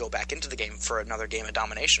I go back into the game for another game of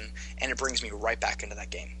Domination, and it brings me right back into that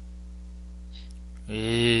game.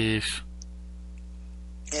 Eesh.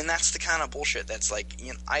 And that's the kind of bullshit that's like,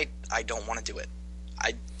 I don't want to do it.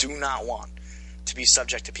 I do not want to be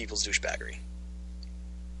subject to people's douchebaggery.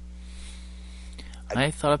 I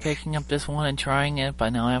thought of picking up this one and trying it,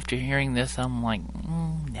 but now after hearing this, I'm like,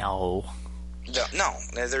 no. No,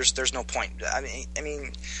 there's no point. I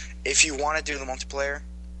mean, if you want to do the multiplayer,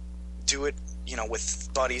 do it, with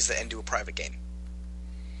buddies and do a private game.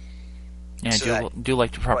 Yeah, so do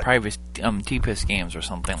like the private TPIS games or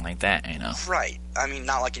something like that, Right. I mean,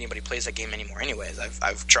 not like anybody plays that game anymore. Anyways,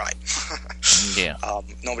 I've tried. Yeah.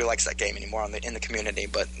 Nobody likes that game anymore in the community,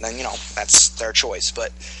 but then that's their choice.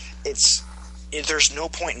 But there's no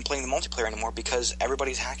point in playing the multiplayer anymore because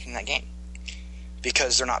everybody's hacking that game.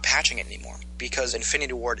 Because they're not patching it anymore. Because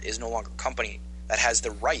Infinity Ward is no longer a company that has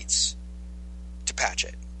the rights to patch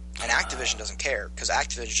it. And Activision doesn't care, because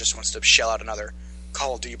Activision just wants to shell out another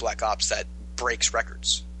Call of Duty Black Ops that breaks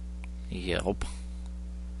records. Yep.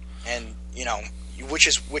 And, which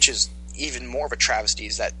is even more of a travesty,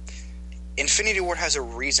 is that Infinity Ward has a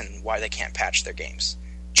reason why they can't patch their games.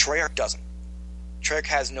 Treyarch doesn't. Treyarch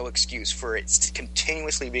has no excuse for it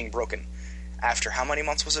continuously being broken. After how many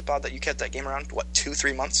months was it, Bob, that you kept that game around?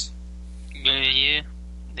 2-3 months? Yeah.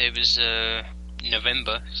 It was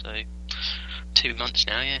November, so 2 months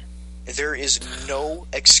now, yeah. There is no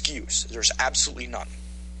excuse. There's absolutely none.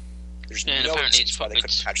 There's no excuse why they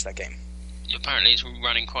couldn't patch that game. Apparently it's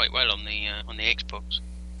running quite well on the Xbox.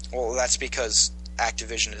 Well, that's because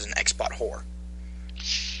Activision is an Xbox whore.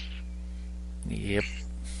 Yep.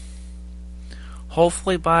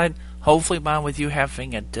 Hopefully, Bud, with you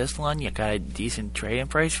having a Dislon, you got a decent trading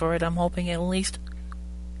price for it, I'm hoping, at least?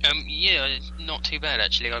 Yeah, not too bad,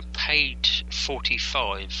 actually. I paid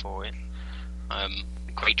 45 for it.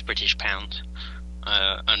 Great British pound.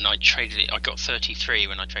 And I traded it. I got 33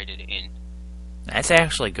 when I traded it in. That's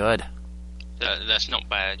actually good. That's not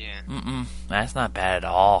bad, yeah. That's not bad at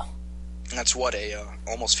all. And that's what,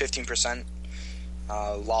 almost 15%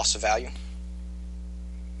 loss of value?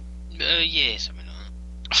 Yeah, something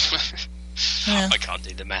like that. Yeah. I can't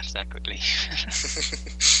do the maths that quickly.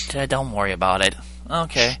 Don't worry about it.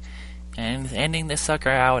 Okay. And ending this sucker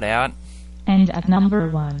out. And at number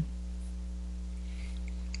 1.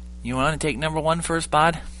 You want to take number 1 first,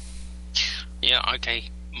 Bod? Yeah, okay.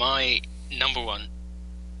 My number 1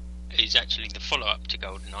 is actually the follow-up to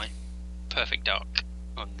GoldenEye, Perfect Dark,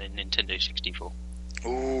 on the Nintendo 64.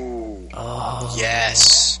 Ooh. Oh.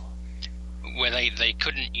 Yes. Where they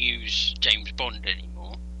couldn't use James Bond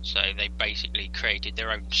anymore, so they basically created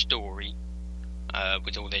their own story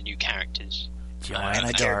with all their new characters. And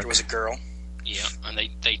the character was a girl. Yeah, and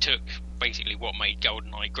they took basically what made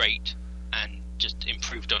GoldenEye great and just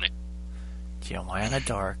improved on it. Joanna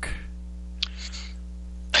Dark.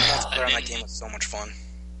 That game was so much fun.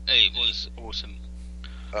 It was awesome.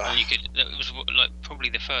 And it was like probably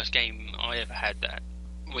the first game I ever had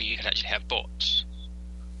where you could actually have bots.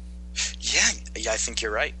 Yeah, I think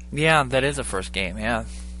you're right. Yeah, that is the first game. Yeah.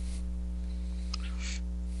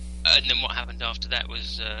 And then what happened after that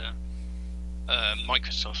was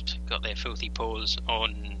Microsoft got their filthy paws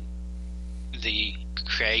on the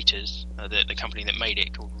creators, the company that made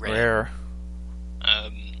it, called Rare.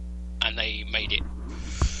 And they made it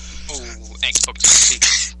all Xbox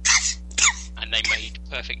exclusive. And they made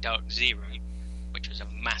Perfect Dark Zero, which was a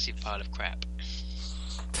massive pile of crap.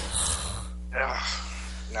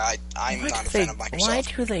 No, I'm not a fan of Microsoft. Why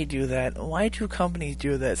do they do that? Why do companies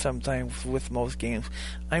do that sometimes with most games?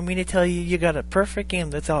 I mean to tell you, you got a perfect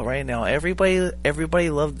game that's out right now. Everybody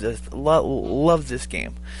loves this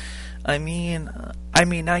game. I mean,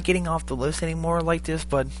 not getting off the list anymore like this,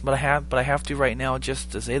 but I have to right now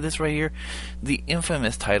just to say this right here, the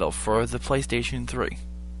Infamous title for the PlayStation 3.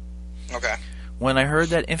 Okay. When I heard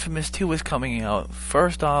that Infamous 2 was coming out,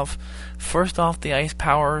 first off, the ice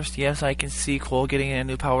powers, yes, I can see Cole getting a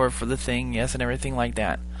new power for the thing, yes, and everything like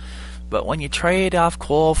that. But when you trade off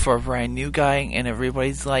Cole for a brand new guy, and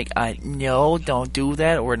everybody's like, no, don't do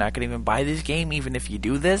that, or we're not going to even buy this game, even if you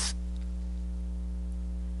do this.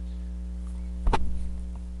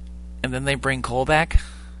 And then they bring Cole back.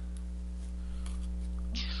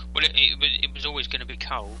 Well, it was always going to be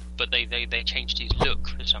Cole, but they changed his look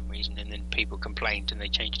for some reason, and then people complained and they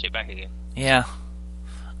changed it back again. Yeah.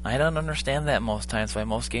 I don't understand that most times, why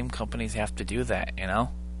most game companies have to do that, you know?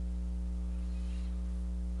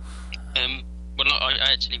 Well,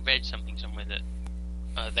 I actually read something somewhere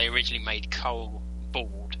that they originally made Cole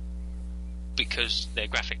bald because their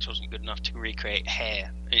graphics wasn't good enough to recreate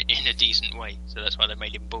hair in a decent way, so that's why they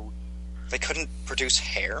made him bald. They couldn't produce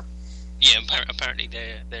hair? Yeah, apparently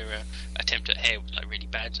their attempt at hair was like really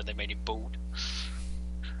bad, so they made him bald.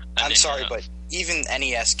 I'm sorry, but even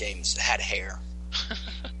NES games had hair.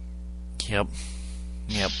 Yep.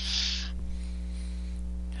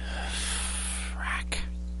 Frack.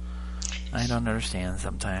 I don't understand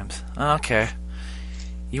sometimes. Okay.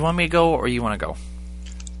 You want me to go, or you want to go?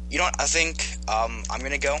 You know what? I think I'm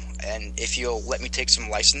going to go, and if you'll let me take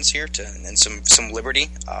some license here and some liberty,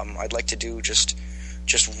 I'd like to do just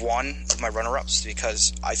one of my runner-ups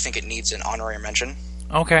because I think it needs an honorary mention.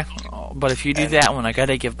 Okay, but if you do that one, I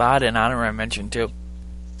gotta give Bod an honorary mention too.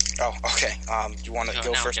 Oh, okay. You want to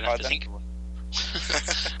go first, Bod? Then?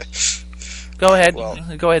 Go ahead. Well,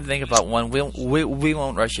 go ahead and think about one. We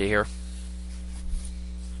won't rush you here.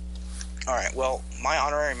 All right. Well, my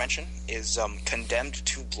honorary mention is Condemned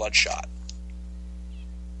to Bloodshot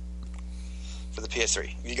for the PS3.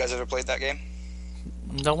 Have you guys ever played that game?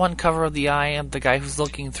 The one cover of the eye and the guy who's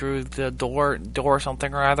looking through the door or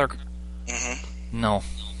something or other? Mm-hmm. No.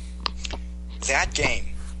 That game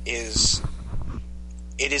is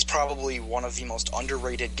probably one of the most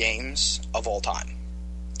underrated games of all time.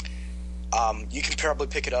 You can probably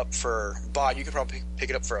pick it up for Bod. You could probably pick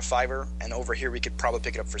it up for $5, and over here we could probably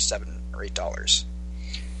pick it up for $7 or $8.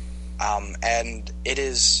 And it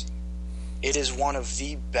is one of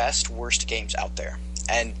the best worst games out there.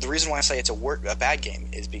 And the reason why I say it's a bad game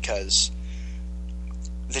is because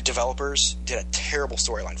the developers did a terrible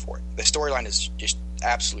storyline for it. The storyline is just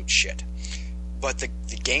absolute shit. But the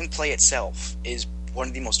gameplay itself is one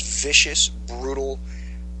of the most vicious, brutal,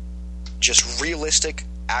 just realistic,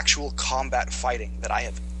 actual combat fighting that I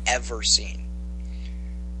have ever seen.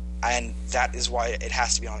 And that is why it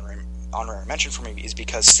has to be honorary mention for me, is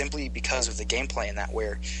simply because of the gameplay in that,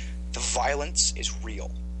 where the violence is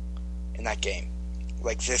real in that game.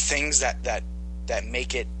 Like the things that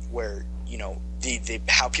make it where, you know, the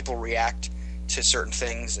how people react to certain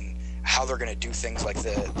things and how they're going to do things, like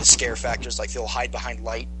the scare factors, like they'll hide behind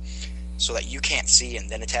light so that you can't see and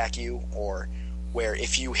then attack you, or where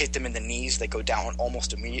if you hit them in the knees, they go down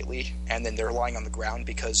almost immediately, and then they're lying on the ground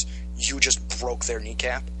because you just broke their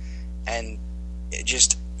kneecap. And it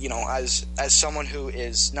just, you know, as someone who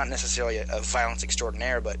is not necessarily a violence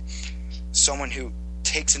extraordinaire, but someone who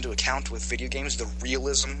takes into account with video games the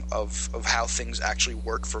realism of how things actually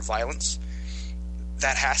work for violence,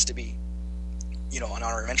 that has to be, you know, an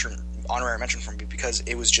honorary mention from me, because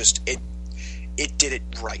it was just it did it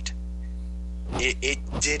right. It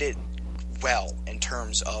did it well in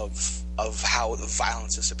terms of how the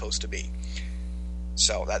violence is supposed to be.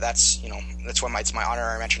 So that's, you know, that's why it's my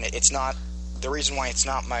honorary mention. It's not the reason why it's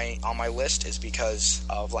not on my list is because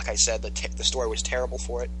of, like I said, the story was terrible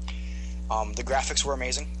for it. The graphics were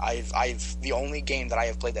amazing. The only game that I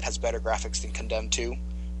have played that has better graphics than Condemned 2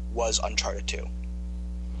 was Uncharted 2.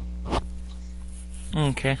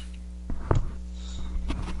 Okay.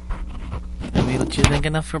 Have you let you think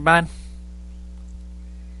enough for Bod?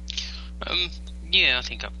 Yeah, I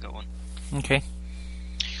think I've got one. Okay.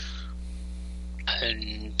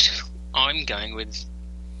 And I'm going with,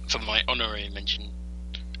 for my honorary mention,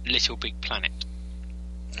 Little Big Planet.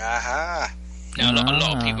 Aha. Now, a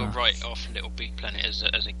lot of people write off Little Big Planet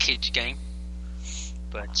as a kid's game,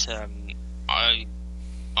 but I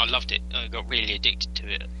loved it. I got really addicted to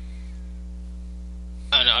it,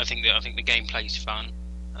 and I think the gameplay's fun,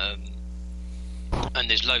 and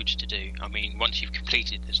there's loads to do. I mean, once you've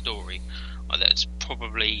completed the story, that's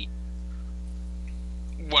probably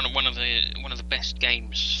one of the best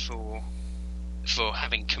games for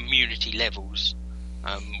having community levels,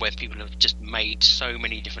 where people have just made so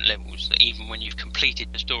many different levels that even when you've completed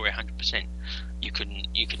the story 100%, you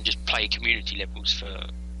can just play community levels for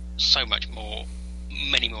so much more,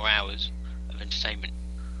 many more hours of entertainment.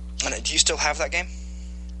 And do you still have that game?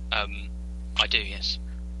 I do, yes.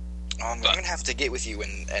 I'm going to have to get with you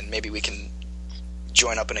and maybe we can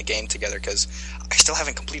join up in a game together, because I still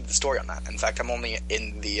haven't completed the story on that. In fact, I'm only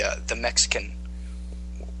in the Mexican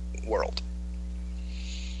world.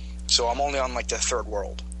 So I'm only on, like, the third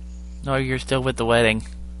world. No, you're still with the wedding.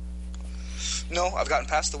 No, I've gotten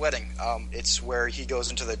past the wedding. It's where he goes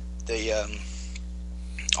into the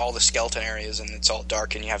all the skeleton areas, and it's all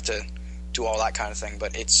dark, and you have to do all that kind of thing.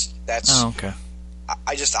 But that's. Oh, okay.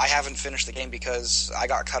 I haven't finished the game because I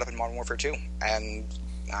got caught up in Modern Warfare 2, and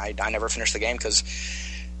I never finished the game because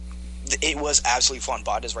it was absolutely fun.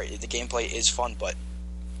 Bod is right; the gameplay is fun, but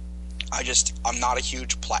I'm not a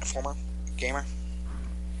huge platformer gamer.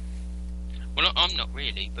 Well, I'm not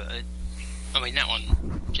really, but I mean that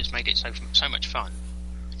one just made it so much fun.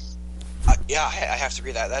 Yeah, I have to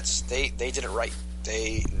agree that they did it right.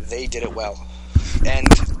 They did it well, and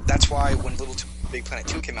that's why when Little Big Planet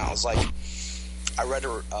 2 came out, I was like, I read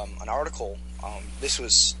an article. This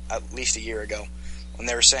was at least a year ago, when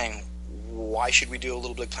they were saying, why should we do a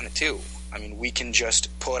Little Big Planet 2? I mean, we can just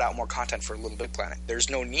put out more content for Little Big Planet. There's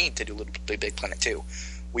no need to do Little Big Planet 2.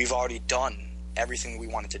 We've already done everything we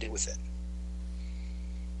wanted to do with it.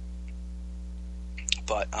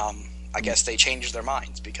 But I guess they changed their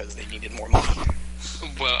minds because they needed more money.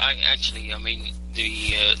 Well, I mean,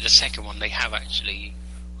 the second one, they have actually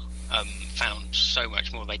found so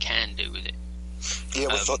much more they can do with it. Yeah,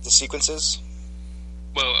 with the sequences?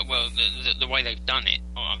 Well, the way they've done it,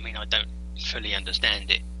 I mean, I don't fully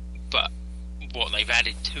understand it, but what they've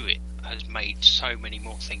added to it has made so many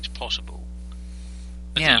more things possible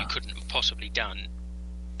that you couldn't have possibly done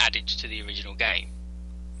added to the original game.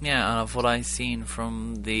 Yeah, out of what I've seen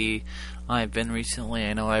from I've been recently,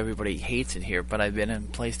 I know everybody hates it here, but I've been in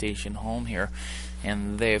PlayStation Home here,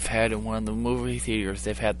 and they've had in one of the movie theaters,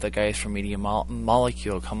 they've had the guys from Media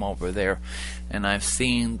Molecule come over there, and I've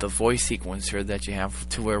seen the voice sequencer that you have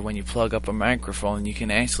to where when you plug up a microphone, you can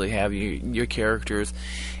actually have your characters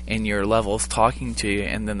and your levels talking to you,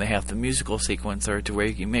 and then they have the musical sequencer to where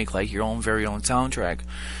you can make like your very own soundtrack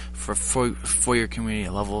for your community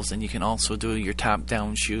levels, and you can also do your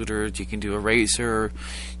top-down shooters, you can do a racer,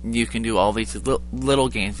 you can do all these little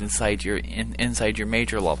games inside your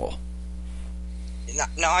major level.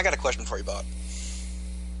 Now I got a question for you, Bob.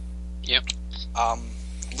 Yep.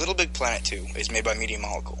 Little Big Planet 2 is made by Media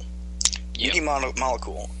Molecule. Yep. Media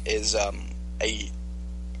Molecule is a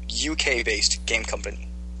UK-based game company.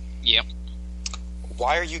 Yep.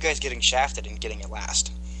 Why are you guys getting shafted and getting it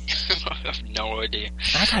last? I have no idea.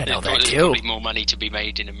 I gotta know that There's too. probably more money to be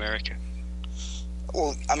made in America.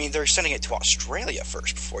 Well, I mean, they're sending it to Australia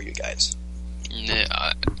first before you guys. No,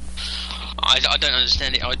 I don't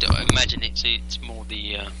understand it. I imagine it's more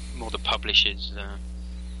the publishers'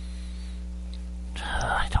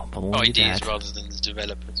 I don't believe ideas that. rather than the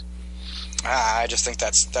developers. I just think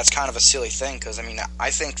that's kind of a silly thing, because I mean, I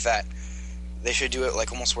think that they should do it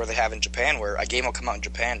like almost where they have in Japan, where a game will come out in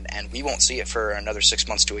Japan and we won't see it for another 6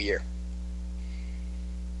 months to a year.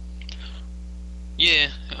 Yeah,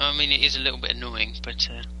 I mean, it is a little bit annoying, but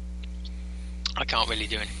I can't really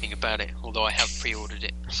do anything about it, although I have pre-ordered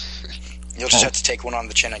it. You'll just have to take one on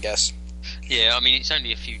the chin, I guess. Yeah, I mean, it's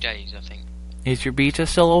only a few days, I think. Is your beta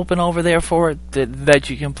still open over there for it,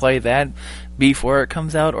 that you can play that before it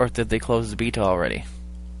comes out, or did they close the beta already?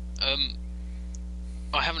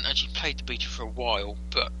 I haven't actually played the beta for a while,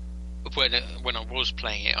 but when I was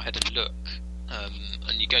playing it, I had a look,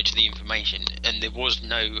 and you go to the information, and there was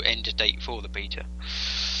no end date for the beta.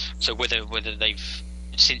 So whether they've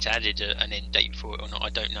since added an end date for it or not, I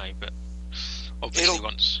don't know. But obviously,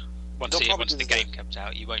 once the game comes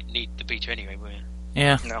out, you won't need the beta anyway, will you?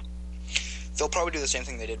 Yeah. No. They'll probably do the same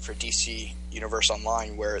thing they did for DC Universe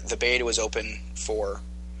Online, where the beta was open for,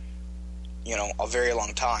 a very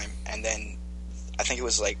long time, and then I think it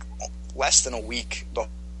was like less than a week.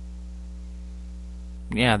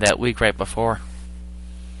 Yeah, that week right before.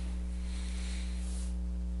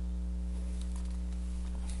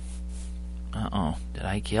 Uh-oh. Did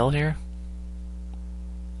I kill here?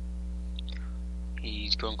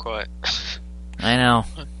 He's gone quiet. I know.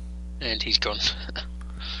 And he's gone.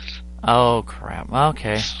 Oh, crap.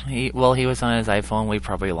 Okay. He was on his iPhone. We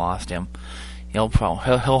probably lost him. He'll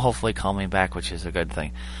hopefully call me back, which is a good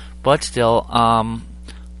thing. But still,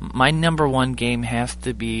 My number one game has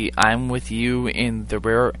to be I'm With You in the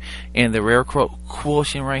rare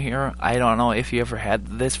quotient right here. I don't know if you ever had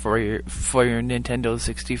this for your Nintendo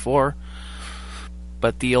 64,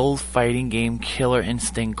 but the old fighting game Killer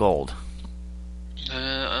Instinct Gold.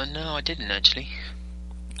 No, I didn't actually.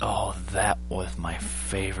 Oh, that was my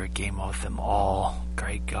favorite game of them all.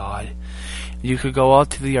 Great God. You could go out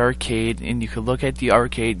to the arcade and you could look at the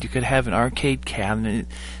arcade. You could have an arcade cabinet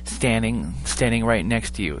standing right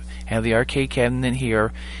next to you. Have the arcade cabinet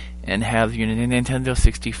here and have your Nintendo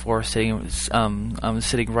 64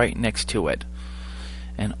 sitting right next to it.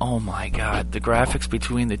 And oh my God, the graphics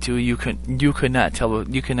between the two, you could not tell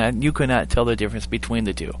the difference between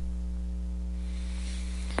the two.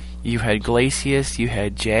 You had Glacius, you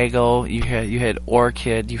had Jago, you had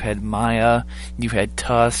Orchid, you had Maya, you had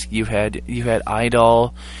Tusk, you had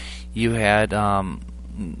Idol, you had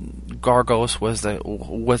Gargos was the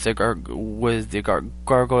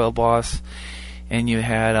gargoyle boss, and you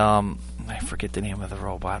had I forget the name of the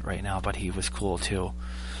robot right now, but he was cool too.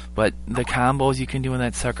 But the combos you can do in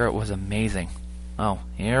that sucker was amazing. Oh,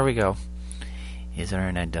 here we go. His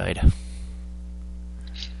internet died.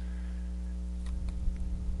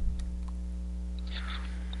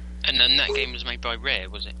 And then that game was made by Rare,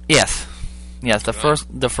 was it? Yes.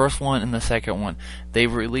 The first one and the second one. They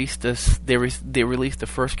released this. They released the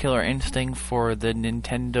first Killer Instinct for the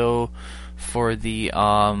Nintendo, for the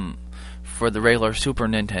regular Super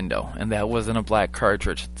Nintendo, and that was in a black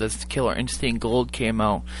cartridge. This Killer Instinct Gold came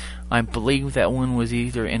out. I believe that one was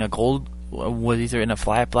either in a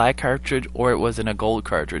flat black cartridge or it was in a gold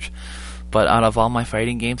cartridge. But out of all my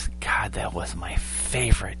fighting games, God, that was my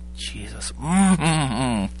favorite. Jesus.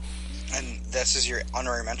 Mm-hmm. And this is your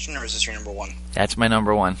honorary mention, or is this your number one? That's my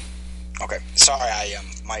number one. Okay. Sorry,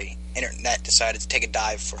 my internet decided to take a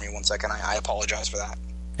dive for me 1 second. I apologize for that.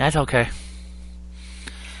 That's okay.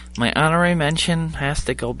 My honorary mention has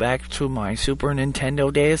to go back to my Super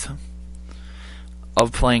Nintendo days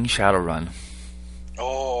of playing Shadowrun.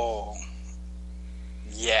 Oh.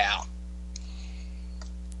 Yeah.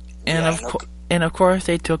 And of course,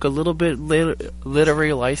 they took a little bit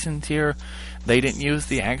literary license here. They didn't use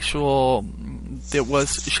the actual. It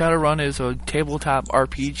was Shadowrun is a tabletop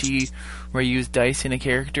RPG where you use dice in a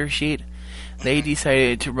character sheet. They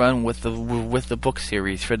decided to run with the book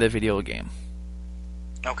series for the video game.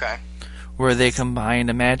 Okay. Where they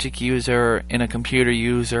combined a magic user and a computer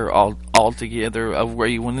user all together, of where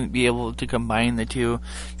you wouldn't be able to combine the two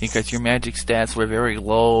because your magic stats were very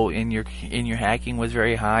low and your hacking was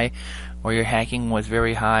very high, or your hacking was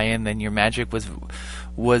very high and then your magic was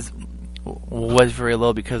very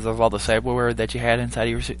low because of all the cyberware that you had inside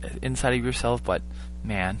of yourself. But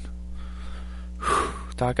man,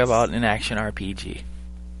 talk about an action RPG.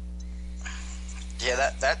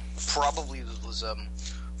 Yeah, that probably was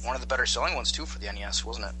one of the better selling ones too for the NES,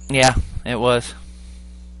 wasn't it? Yeah, it was.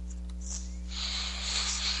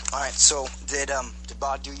 All right, so did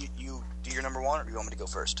Bod do you do your number one, or do you want me to go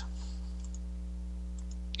first?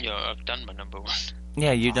 Yeah, I've done my number one.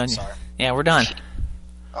 Yeah, you done. Sorry. Yeah, we're done.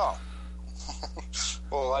 Oh.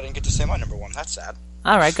 Well, I didn't get to say my number one. That's sad.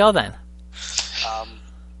 All right, go then.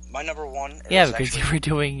 My number one is because actually, you were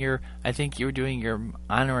doing your. I think you were doing your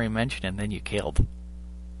honorary mention, and then you killed.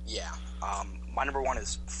 Yeah. My number one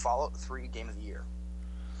is Fallout 3 Game of the Year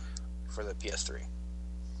for the PS3.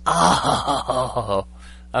 Oh,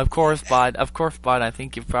 of course, Bod. Of course, Bod. I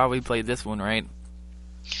think you've probably played this one, right?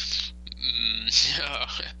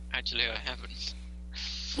 Actually, I haven't.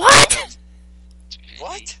 What?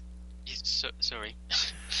 What? Sorry.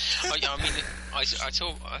 I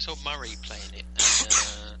saw Murray playing it. And,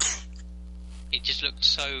 it just looked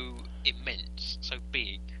so immense, so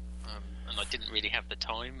big, and I didn't really have the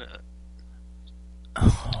time.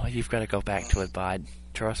 Oh, you've got to go back to it, Bod.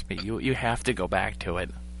 Trust me, you have to go back to it.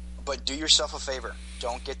 But do yourself a favor.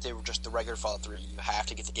 Don't get just the regular Fallout 3. You have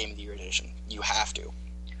to get the Game of the Year edition. You have to.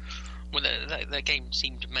 Well, that game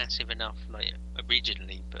seemed massive enough, like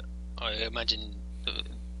originally, but I imagine the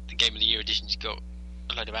Game of the Year edition's got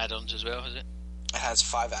a load of add-ons as well, has it? It has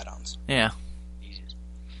 5 add-ons. Yeah. Jesus.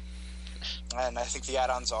 And I think the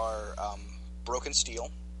add-ons are Broken Steel,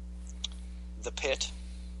 The Pit,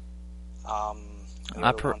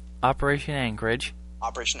 Operation Anchorage,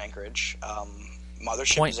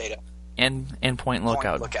 Mothership Zeta, and Point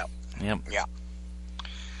Lookout. Yep. Yeah.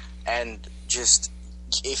 And just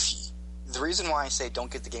the reason why I say don't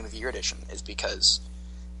get the Game of the Year edition is because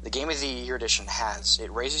the Game of the Year edition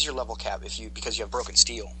it raises your level cap because you have Broken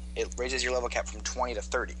Steel. It raises your level cap from 20 to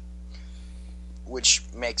 30, which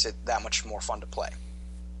makes it that much more fun to play.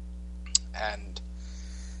 And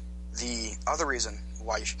the other reason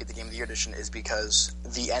why you should get the Game of the Year edition is because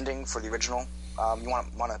the ending for the original. You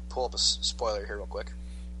want to pull up a spoiler here real quick.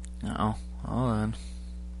 Oh, hold on.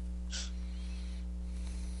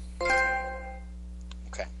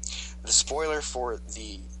 Okay, the spoiler for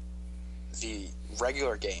the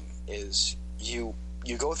regular game is you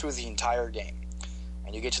go through the entire game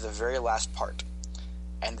and you get to the very last part,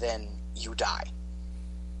 and then you die.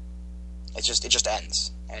 It just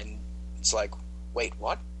ends, and it's like, wait,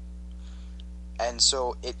 what? And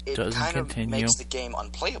so it kind of makes the game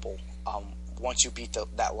unplayable once you beat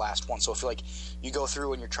that last one. So I feel like you go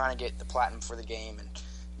through and you're trying to get the platinum for the game, and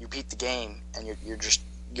you beat the game, and you're just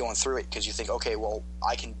going through it because you think, okay, well,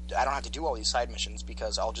 I don't have to do all these side missions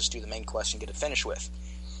because I'll just do the main quest and get it finished with.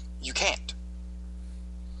 You can't.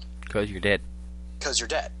 Because you're dead. Because you're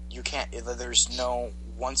dead. You can't. There's no.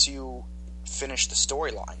 Once you finish the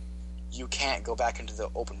storyline, you can't go back into the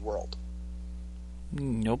open world.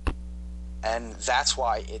 Nope. And that's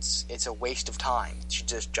why it's a waste of time to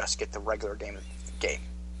just get the regular game.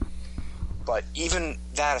 But even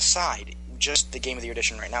that aside, just the Game of the Year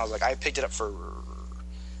edition right now, like I picked it up for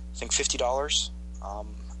I think $50,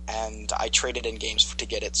 and I traded in games to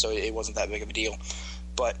get it, so it wasn't that big of a deal.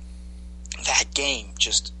 But that game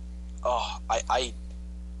just, I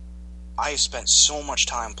spent so much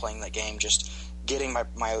time playing that game, just getting my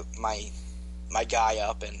guy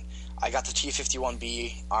up, and I got the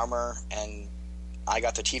T-51B armor, and I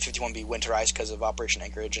got the T-51B winterized because of Operation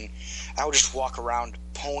Anchorage, and I would just walk around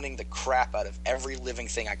poning the crap out of every living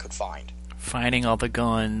thing I could find. Finding all the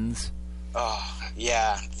guns.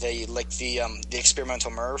 Yeah, the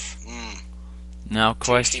experimental MIRV. Now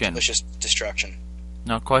question. Delicious destruction.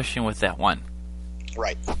 Now question with that one.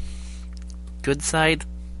 Right. Good side,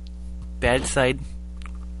 bad side,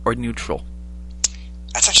 or neutral?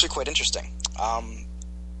 That's actually quite interesting.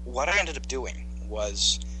 What I ended up doing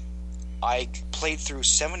was I played through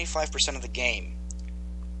 75% of the game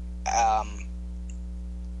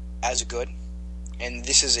as a good, and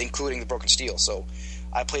this is including the Broken Steel, so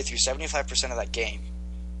I played through 75% of that game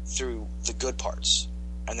through the good parts,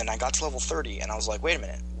 and then I got to level 30, and I was like, wait a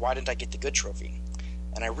minute, why didn't I get the good trophy?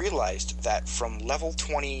 And I realized that from level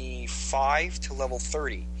 25 to level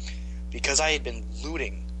 30, because I had been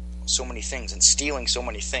looting so many things and stealing so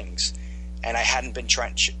many things, and I hadn't been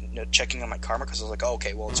checking on my karma, because I was like, oh,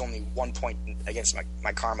 okay, well, it's only 1 point against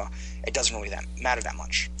my karma. It doesn't really matter that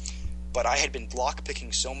much. But I had been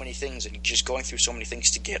lockpicking so many things and just going through so many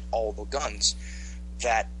things to get all the guns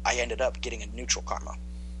that I ended up getting a neutral karma.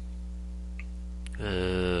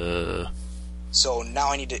 So now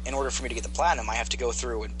I need to, in order for me to get the platinum, I have to go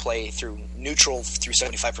through and play through neutral through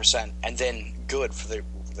 75%, and then good for the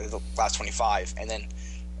last 25, and then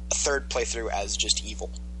a third playthrough as just evil.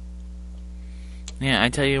 Yeah, I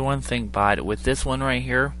tell you one thing, Bod. With this one right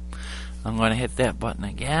here, I'm going to hit that button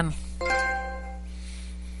again.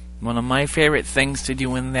 One of my favorite things to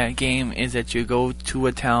do in that game is that you go to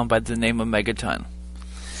a town by the name of Megaton.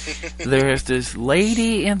 There's this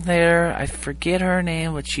lady in there, I forget her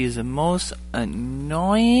name, but she's the most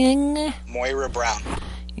annoying... Moira Brown.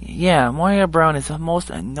 Yeah, Moira Brown is the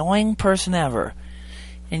most annoying person ever.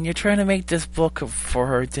 And you're trying to make this book for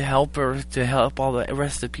her to help all the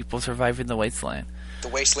rest of the people survive in the Wasteland. The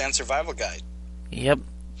Wasteland Survival Guide. Yep.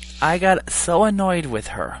 I got so annoyed with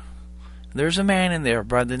her. There's a man in there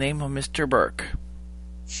by the name of Mr. Burke.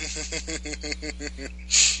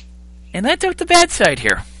 And I took the bad side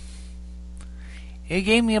here. He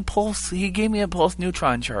gave me a pulse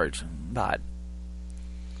neutron charge, Bod.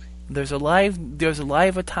 There's a live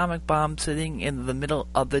atomic bomb sitting in the middle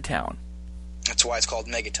of the town. That's why it's called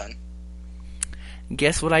Megaton.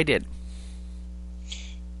 Guess what I did?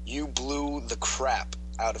 You blew the crap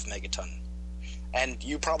out of Megaton. And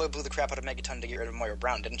you probably blew the crap out of Megaton to get rid of Moira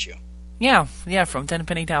Brown, didn't you? Yeah, from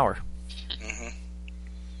Tenpenny Tower. Mm-hmm.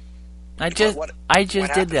 I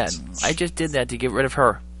just did that. I just did that to get rid of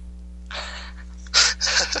her.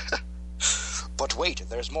 But wait,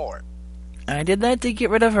 there's more. I did that to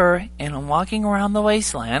get rid of her, and I'm walking around the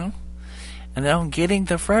wasteland, and then I'm getting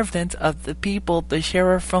the revenant of the people, the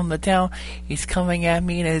sheriff from the town. He's coming at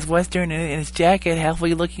me in his western and in his jacket,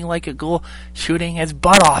 halfway looking like a ghoul, shooting his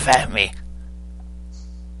butt off at me.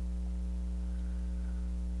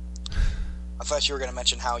 I thought you were going to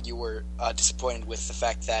mention how you were disappointed with the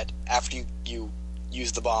fact that after you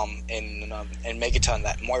used the bomb in Megaton,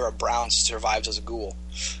 that Moira Brown survives as a ghoul.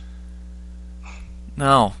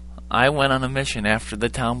 No, I went on a mission after the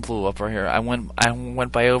town blew up right here. I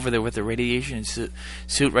went by over there with the radiation suit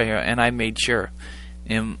right here, and I made sure.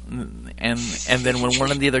 And then when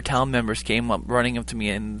one of the other town members came up, running up to me,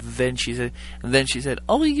 and then she said,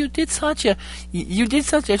 "Oh, you did such a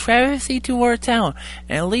travesty to our town.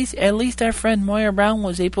 And at least our friend Moira Brown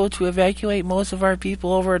was able to evacuate most of our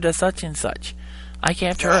people over to such and such." I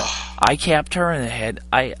capped her in the head.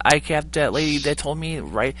 I capped that lady that told me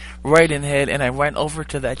right in the head, and I went over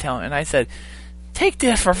to that town and I said, "Take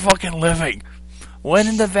this for fucking living." Went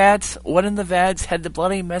in the vats, had the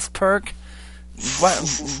bloody mess perk.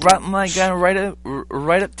 Brought my gun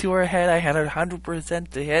right up to her head. I had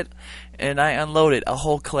 100% to hit, and I unloaded a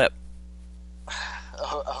whole clip.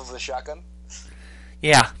 Of the shotgun?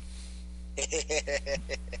 Yeah.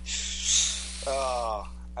 Oh,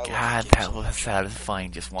 God, that was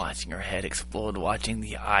satisfying, just watching her head explode, watching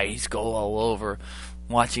the eyes go all over,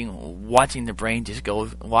 watching the brain just go,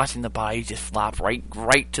 watching the body just flop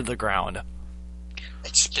right to the ground.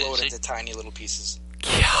 Explode into tiny little pieces.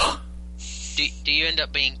 Yeah. Do you end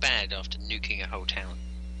up being bad after nuking a whole town?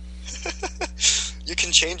 You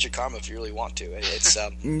can change your karma if you really want to. It's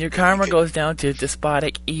your karma goes down to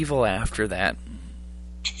despotic evil after that.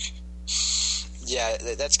 Yeah,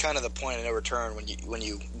 that's kind of the point of no return when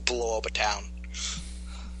you blow up a town.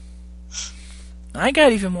 I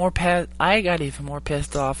got even more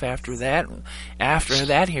pissed off after that.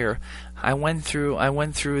 Here,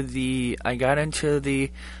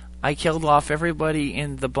 I killed off everybody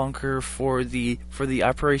in the bunker for the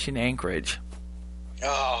Operation Anchorage.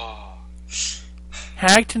 Oh.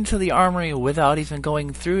 Hacked into the armory without even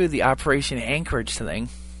going through the Operation Anchorage thing.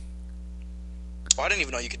 Oh, I didn't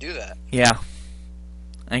even know you could do that. Yeah.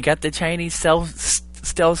 I got the Chinese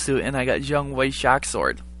stealth suit, and I got Zheng Wei's shock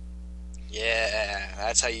sword. Yeah,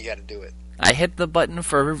 that's how you got to do it. I hit the button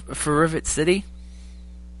for Rivet City,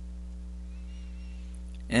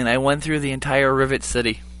 and I went through the entire Rivet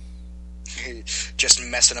City. Just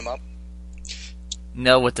messing them up?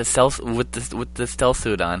 No, with the stealth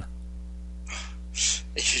suit on.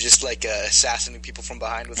 You're just like assassinating people from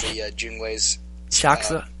behind with the Zheng Wei's shock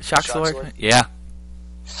sword? Yeah.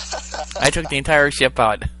 I took the entire ship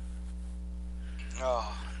out.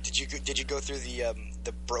 Oh, did you go through the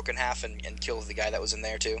broken half and kill the guy that was in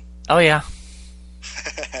there too? Oh yeah.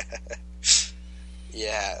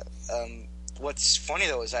 Yeah. What's funny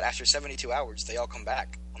though is that after 72 hours they all come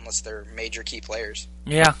back unless they're major key players.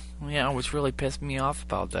 Yeah, which really pissed me off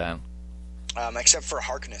about that. Except for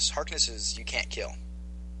Harkness. Harkness is you can't kill.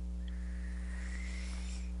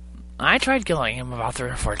 I tried killing him about 3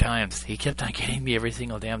 or 4 times. He kept on getting me every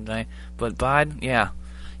single damn time. But Bod, yeah.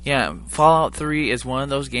 Fallout 3 is one of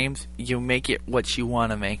those games you make it what you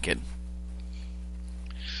want to make it.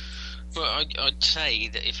 Well, I'd say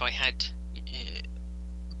that if I had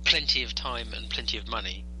plenty of time and plenty of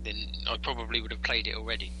money, then I probably would have played it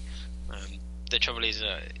already. The trouble is,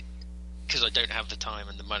 because I don't have the time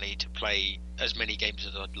and the money to play as many games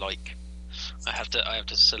as I'd like, I have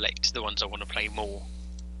to select the ones I want to play more.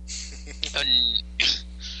 And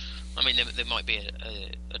I mean, there might be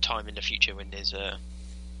a time in the future when there's a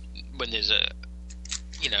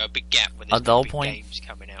big gap when there's big games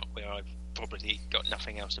coming out where I've probably got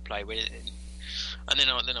nothing else to play with, and then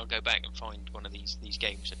I'll go back and find one of these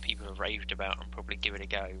games that people have raved about and probably give it a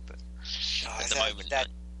go. But at the moment,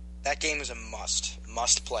 that game is a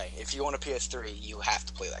must play. If you own a PS3, you have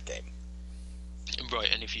to play that game. Right,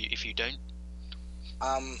 and if you don't,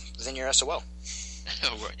 then you're SOL.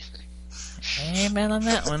 Oh right. Amen on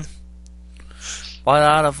that one. But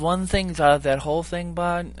out of that whole thing,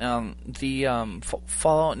 Bod, the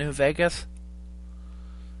Fallout New Vegas,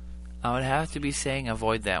 I would have to be saying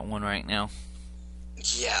avoid that one right now.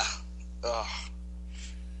 Yeah. Ugh.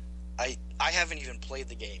 I haven't even played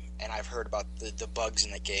the game, and I've heard about the bugs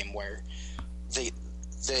in the game where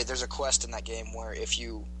there's a quest in that game where if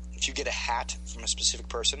you get a hat from a specific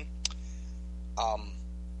person,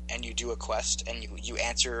 and you do a quest and you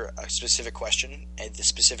answer a specific question in the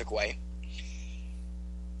specific way,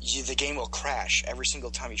 the game will crash every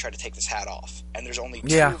single time you try to take this hat off. And there's only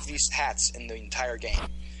 2 of these hats in the entire game.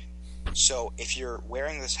 So if you're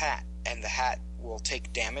wearing this hat and the hat will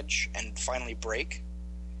take damage and finally break,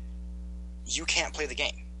 you can't play the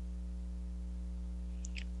game.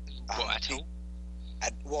 What, at all?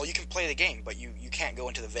 Well, you can play the game, but you can't go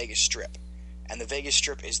into the Vegas Strip. And the Vegas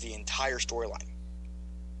Strip is the entire storyline.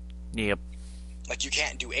 Yep. Like, you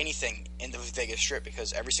can't do anything in the Vegas Strip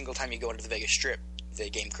because every single time you go into the Vegas Strip, the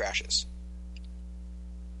game crashes.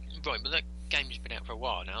 Right, but that game's been out for a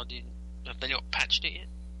while now. Have they not patched it yet?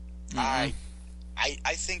 Mm-hmm.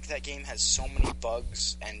 I think that game has so many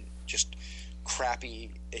bugs and just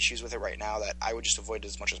crappy issues with it right now that I would just avoid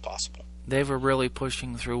as much as possible. They were really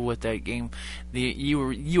pushing through with that game.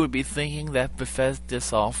 You would be thinking that Bethesda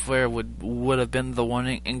Software would have been the one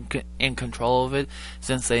in control of it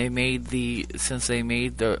since they made the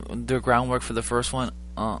groundwork for the first one.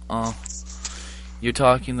 You're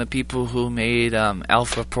talking the people who made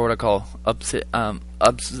Alpha Protocol, Obsidian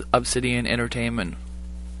Entertainment.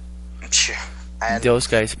 And Those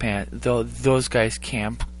guys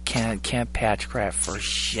can't patch crap for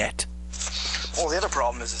shit. well, the other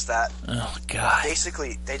problem is that Oh god.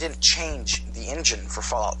 basically they didn't change the engine for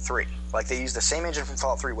Fallout 3. Like, they used the same engine from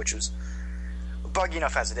Fallout 3, which was buggy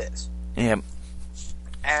enough as it is. Yeah.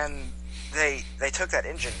 And they took that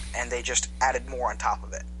engine and they just added more on top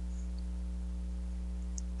of it,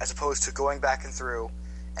 as opposed to going back and through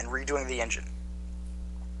and redoing the engine,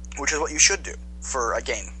 which is what you should do for a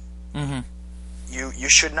game. Mm-hmm. You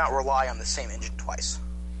should not rely on the same engine twice.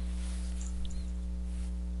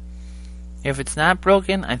 If it's not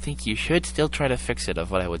broken, I think you should still try to fix it, of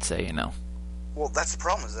what I would say, you know. Well, that's the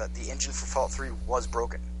problem, is that the engine for Fallout 3 was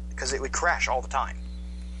broken, because it would crash all the time.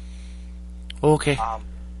 Okay.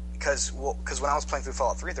 Because when I was playing through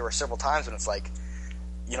Fallout 3, there were several times when it's like,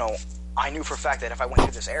 I knew for a fact that if I went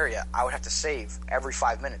through this area, I would have to save every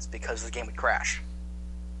 5 minutes because the game would crash.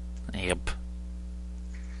 Yep.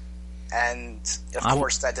 And of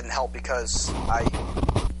course that didn't help, because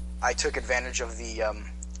I took advantage of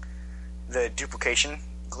the duplication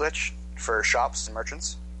glitch for shops and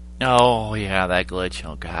merchants, Oh, yeah, that glitch.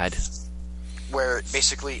 Oh, God. where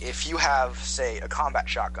basically if you have, say, a combat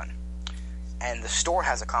shotgun, and the store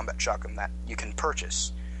has a combat shotgun that you can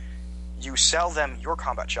purchase, you sell them your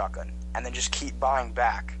combat shotgun, and then just keep buying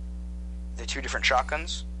back the two different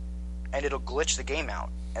shotguns, and it'll glitch the game out,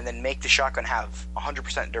 and then make the shotgun have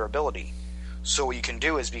 100% durability. So what you can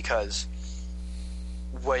do is, because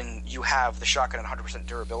when you have the shotgun at 100%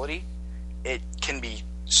 durability, it can be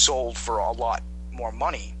sold for a lot more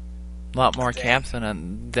money. A lot more caps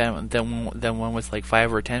than one with like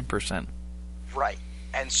 5 or 10%. Right.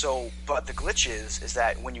 And so, but the glitch is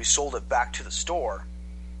that when you sold it back to the store,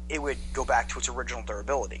 it would go back to its original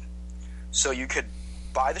durability. So you could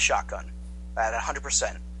buy the shotgun at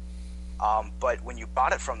 100%, but when you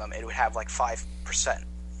bought it from them, it would have like 5%.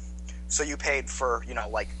 So you paid for,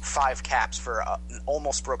 like 5 caps for an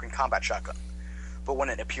almost broken combat shotgun. But when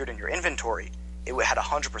it appeared in your inventory, it had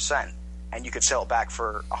 100%, and you could sell it back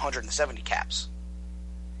for 170 caps.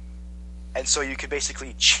 And so you could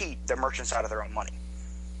basically cheat the merchants out of their own money.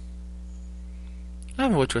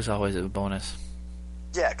 Which was always a bonus.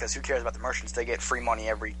 Yeah, because who cares about the merchants? They get free money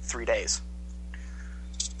every 3 days.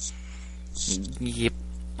 Yep.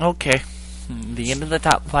 Okay. The end of the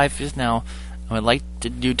top 5 is now. I would like to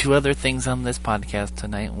do 2 other things on this podcast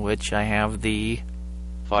tonight, which I have the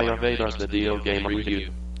Fire Invaders Video Game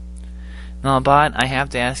Review. Now, Bot, I have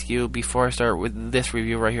to ask you before I start with this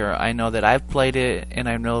review right here. I know that I've played it, and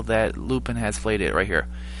I know that Lupin has played it right here.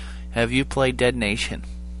 Have you played Dead Nation?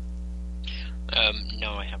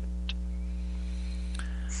 No, I haven't.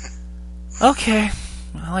 Okay.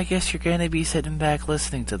 Well, I guess you're going to be sitting back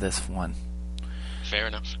listening to this one. Fair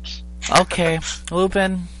enough. Okay,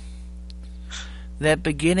 Lupin. That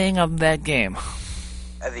beginning of that game.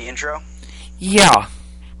 The intro? Yeah.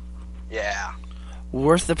 Yeah.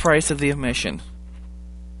 Worth the price of the admission.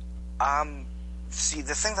 See,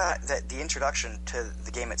 the thing that the introduction to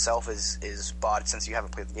the game itself is bought, since you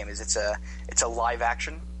haven't played the game, is it's a live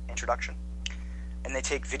action introduction, and they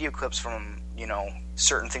take video clips from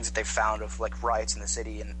certain things that they've found of like riots in the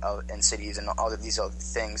city and cities and all of these other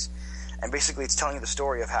things, and basically it's telling you the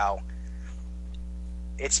story of how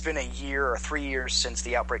it's been a year or 3 years since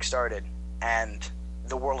the outbreak started, and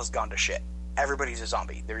the world has gone to shit. Everybody's a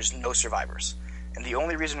zombie. There's no survivors. And the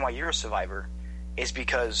only reason why you're a survivor is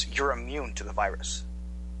because you're immune to the virus.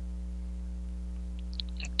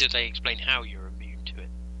 Did they explain how you're immune to it?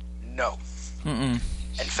 No. Mm-mm.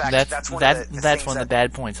 In fact, that's one of the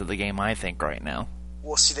bad points of the game, I think, right now.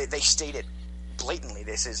 Well, see, they state it blatantly.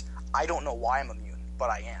 They says, I don't know why I'm immune, but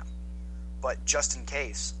I am. But just in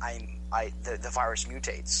case the virus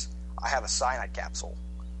mutates, I have a cyanide capsule.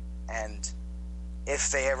 And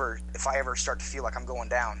if I ever start to feel like I'm going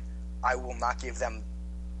down, I will not give them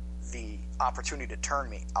the opportunity to turn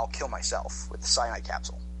me. I'll kill myself with the cyanide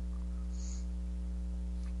capsule.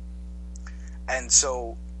 And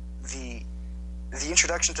so the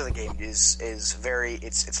introduction to the game is very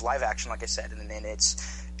it's live action, like I said, and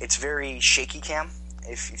it's very shaky cam,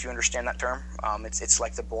 if you understand that term. It's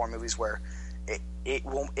like the Bourne movies where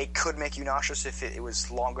it could make you nauseous if it was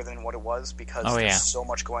longer than what it was, because there's so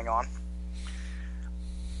much going on.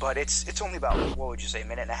 But it's only about, what would you say, a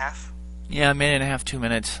minute and a half? Yeah, a minute and a half, 2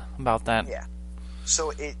 minutes, about that. Yeah.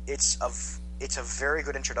 So it's a very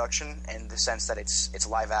good introduction in the sense that it's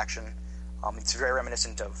live action. It's very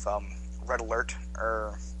reminiscent of Red Alert,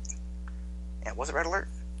 was it Red Alert?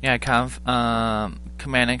 Yeah,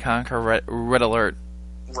 Command and Conquer Red Alert.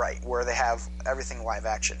 Right, where they have everything live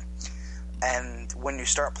action. And when you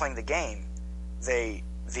start playing the game,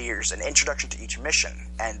 there's an introduction to each mission,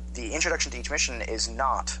 and the introduction to each mission is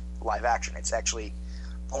not live action. It's actually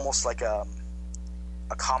almost like a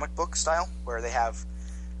comic book style, where they have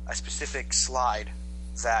a specific slide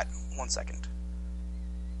that... One second.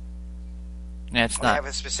 Yeah, it's They not. have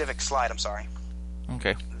a specific slide, I'm sorry,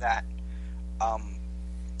 Okay. that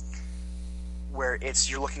where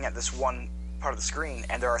you're looking at this one part of the screen,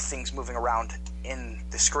 and there are things moving around in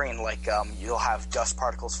the screen, like you'll have dust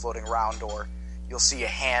particles floating around, or you'll see a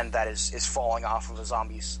hand that is falling off of a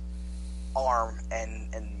zombie's arm,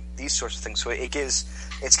 and these sorts of things. So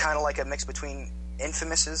it's kind of like a mix between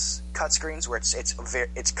Infamous's cut screens, where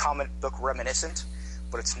it's comic book reminiscent,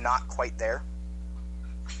 but it's not quite there.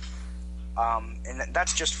 And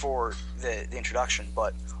that's just for the introduction.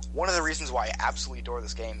 But one of the reasons why I absolutely adore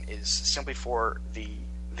this game is simply for the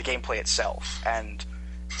gameplay itself. And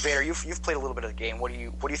Vader, you've played a little bit of the game. What do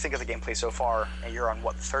you think of the gameplay so far? And you're on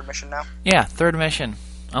the third mission now? Yeah, third mission.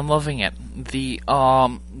 I'm loving it. The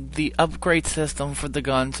upgrade system for the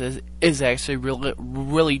guns is actually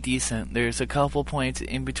really decent. There's a couple points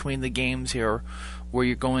in between the games here where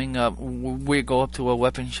you go up to a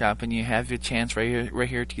weapon shop and you have your chance right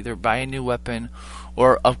here to either buy a new weapon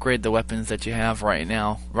or upgrade the weapons that you have right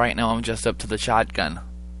now. Right now, I'm just up to the shotgun.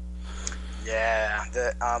 Yeah,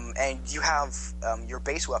 and you have your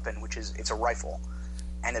base weapon, which it's a rifle,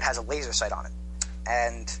 and it has a laser sight on it,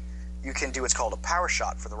 and you can do what's called a power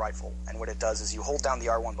shot for the rifle. And what it does is you hold down the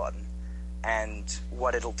R1 button, and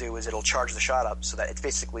what it'll do is it'll charge the shot up so that it's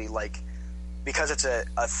basically like, because it's a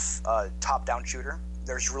top-down shooter,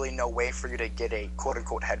 there's really no way for you to get a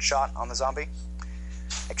quote-unquote headshot on the zombie,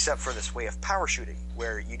 except for this way of power shooting,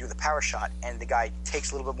 where you do the power shot, and the guy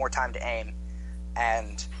takes a little bit more time to aim,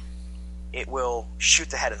 and it will shoot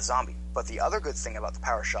the head of the zombie. But the other good thing about the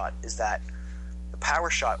power shot is that the power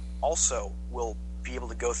shot also will be able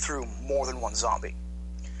to go through more than one zombie.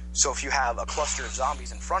 So if you have a cluster of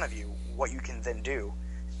zombies in front of you, what you can then do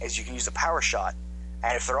is you can use the power shot,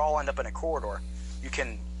 and if they're all end up in a corridor, you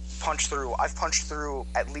can punch through. I've punched through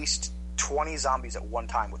at least 20 zombies at one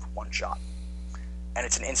time with one shot, and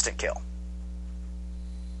it's an instant kill.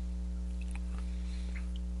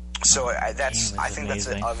 So I think that's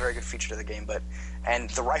a very good feature to the game.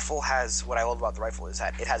 And the rifle has, what I love about the rifle is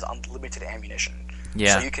that it has unlimited ammunition.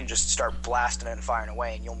 Yeah. So you can just start blasting and firing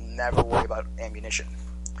away, and you'll never worry about ammunition,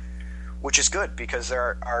 which is good, because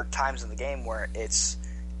there are times in the game where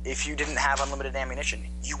if you didn't have unlimited ammunition,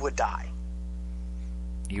 you would die.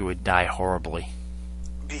 You would die horribly.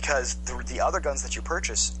 Because the other guns that you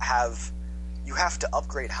purchase you have to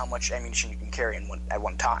upgrade how much ammunition you can carry at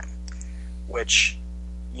one time, which,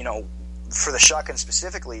 for the shotgun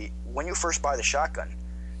specifically, when you first buy the shotgun,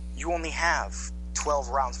 you only have 12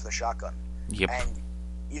 rounds for the shotgun. Yep. And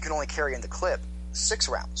you can only carry in the clip 6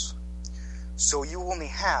 rounds. So you only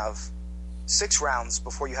have 6 rounds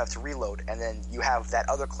before you have to reload, and then you have that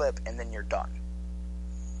other clip, and then you're done.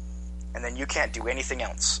 And then you can't do anything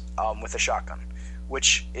else with the shotgun,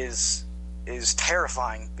 which is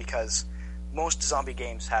terrifying, because most zombie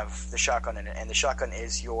games have the shotgun in it, and the shotgun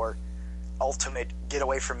is your ultimate get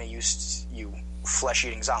away from me, you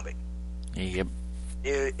flesh-eating zombie. Yep.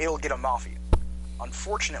 It'll get them off you.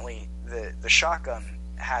 Unfortunately, the shotgun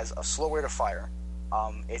has a slow rate of fire.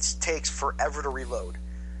 It takes forever to reload,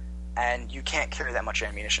 and you can't carry that much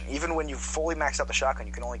ammunition. Even when you've fully maxed out the shotgun,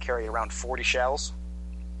 you can only carry around 40 shells,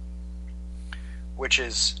 which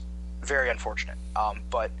is very unfortunate.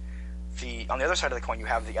 But on the other side of the coin, you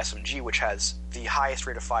have the SMG, which has the highest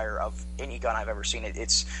rate of fire of any gun I've ever seen.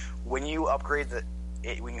 It's when you upgrade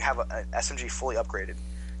when you have an SMG fully upgraded,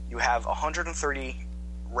 you have 130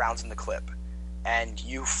 rounds in the clip, and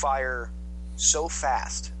you fire so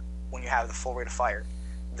fast when you have the full rate of fire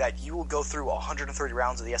that you will go through 130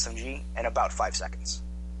 rounds of the SMG in about 5 seconds.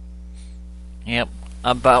 Yep.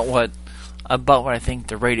 About what I think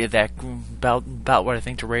the rate of that about what I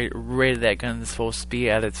think the rate of that gun is supposed to be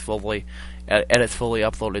at its fully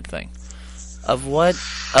uploaded thing. Of what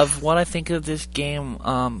I think of this game,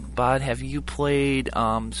 Bod, have you played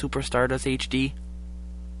Super Stardust HD?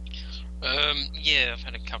 Yeah, I've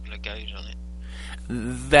had a couple of goes on it.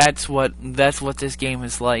 That's what this game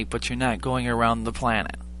is like, but you're not going around the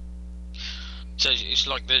planet. So it's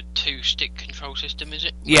like the 2-stick control system, is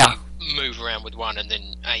it? Yeah. You move around with one and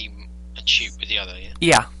then aim And shoot with the other, yeah?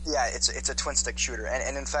 Yeah. Yeah, it's a twin stick shooter,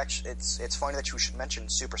 and in fact, it's funny that you should mention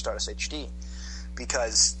Super Stardust HD,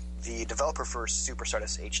 because the developer for Super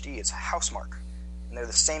Stardust HD is Housemarque, and they're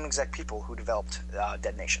the same exact people who developed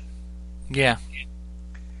Dead Nation. Yeah.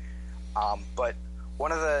 But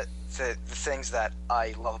one of the things that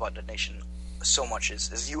I love about Dead Nation so much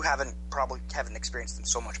is you probably haven't experienced them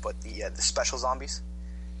so much, but the special zombies.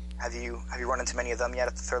 Have you run into many of them yet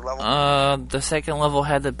at the third level? The second level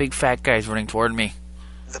had the big fat guys running toward me.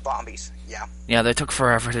 The bombies, yeah. Yeah, they took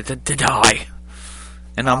forever to die.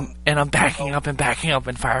 And I'm backing up and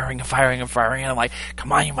firing, and I'm like,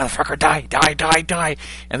 come on, you motherfucker, die.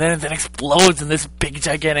 And then it explodes in this big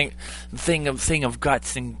gigantic thing of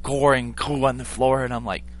guts and gore and goo on the floor, and I'm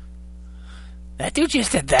like, that dude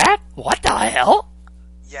just did that? What the hell?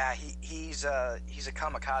 Yeah, he's a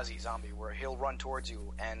kamikaze zombie where he'll run towards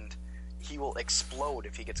you and he will explode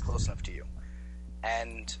if he gets close enough to you.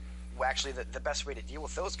 And actually, the best way to deal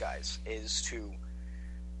with those guys is to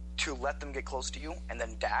let them get close to you and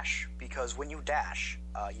then dash, because when you dash,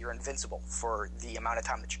 you're invincible for the amount of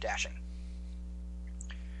time that you're dashing.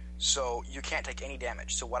 So you can't take any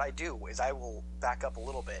damage. So what I do is I will back up a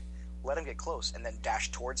little bit, let him get close, and then dash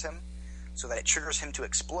towards him so that it triggers him to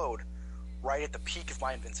explode right at the peak of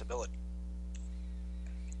my invincibility.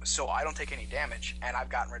 So I don't take any damage, and I've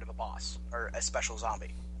gotten rid of a boss, or a special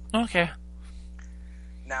zombie. Okay.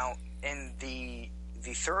 Now, in the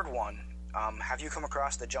third one, have you come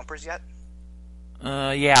across the jumpers yet?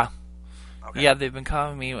 Yeah. Okay. Yeah, they've been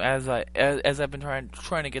calling me as I've been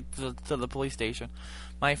trying to get to the police station.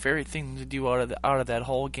 My favorite thing to do out of that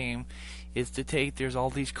whole game is to take. There's all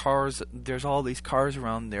these cars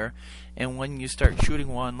around there, and when you start shooting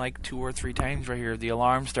one like 2 or 3 times right here, the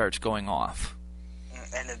alarm starts going off.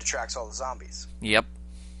 And it attracts all the zombies. Yep.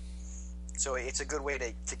 So it's a good way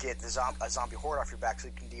to get a zombie horde off your back, so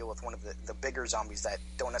you can deal with one of the bigger zombies that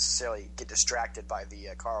don't necessarily get distracted by the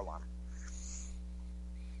car alarm.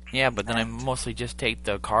 Yeah, but then I mostly just take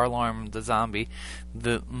the car alarm, the zombie,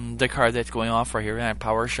 the car that's going off right here, and I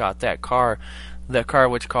power shot that car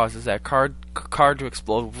which causes that car to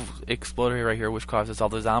explode right here, which causes all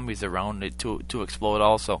the zombies around it to explode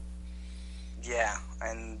also. Yeah,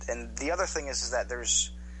 and the other thing is that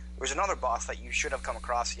there's another boss that you should have come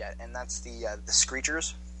across yet, and that's the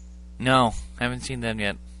Screechers. No, haven't seen them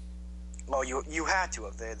yet. Well, you had to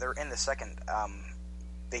have. They're in the second.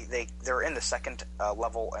 They're in the second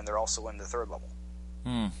level, and they're also in the third level.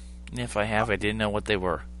 If I have, I didn't know what they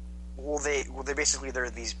were. Well, they basically they're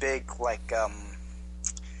these big like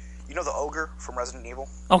you know the ogre from Resident Evil.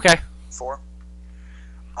 Okay. 4.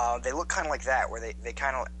 They look kind of like that, where they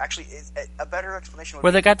kind of actually a better explanation would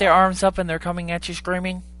where be, they got their arms up and they're coming at you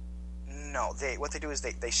screaming. No, what they do is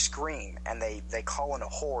they scream and they call in a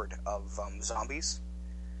horde of zombies,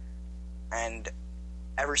 and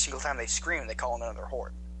every single time they scream, they call in another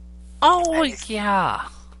horde. Oh yeah.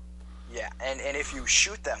 Yeah, and if you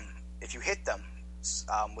shoot them, if you hit them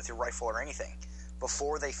with your rifle or anything,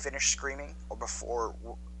 before they finish screaming or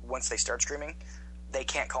once they start screaming, they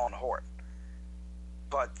can't call in a horde.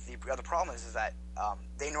 But the other problem is that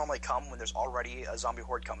they normally come when there's already a zombie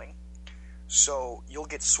horde coming. So you'll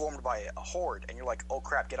get swarmed by a horde, and you're like, oh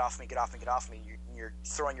crap, get off me, get off me, get off me. You're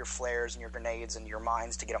throwing your flares and your grenades and your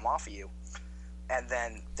mines to get them off of you. And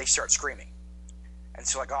then they start screaming. And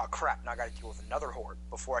so like, oh crap, now I gotta deal with another horde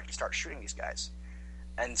before I can start shooting these guys.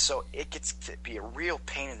 And so it gets to be a real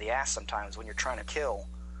pain in the ass sometimes when you're trying to kill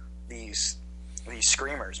these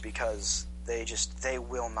screamers, because they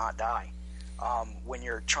will not die. When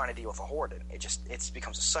you're trying to deal with a horde, it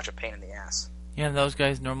becomes such a pain in the ass. Yeah, those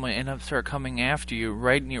guys normally start coming after you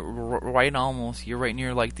right near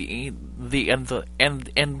like the end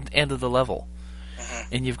of the level,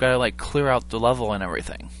 and you've got to like clear out the level and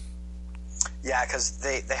everything. Yeah, because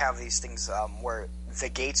they have these things where the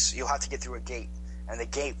gates, you'll have to get through a gate, and the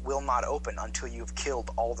gate will not open until you've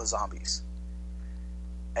killed all the zombies.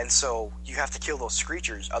 And so you have to kill those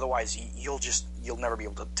Screechers, otherwise you'll never be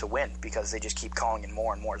able to win, because they just keep calling in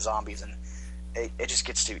more and more zombies, and it just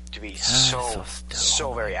gets to be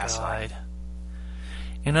so very asinine.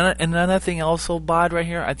 And another thing also, Bod, right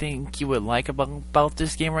here, I think you would like about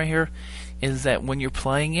this game right here, is that when you're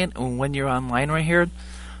playing it, and when you're online right here,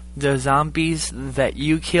 the zombies that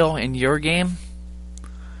you kill in your game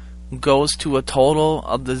goes to a total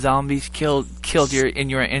of the zombies killed in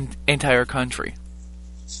your entire country.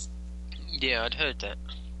 Yeah, I'd heard that.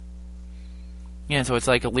 Yeah, so it's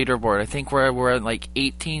like a leaderboard. I think we're at like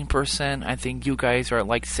 18%. I think you guys are at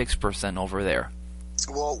like 6% over there.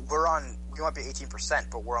 Well, we might be 18%,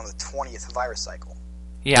 but we're on the 20th virus cycle.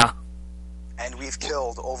 Yeah. and we've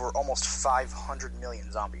killed over almost 500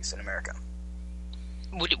 million zombies in America.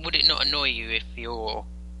 Would it not annoy you if you're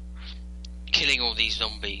killing all these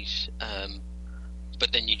zombies,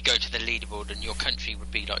 but then you'd go to the leaderboard and your country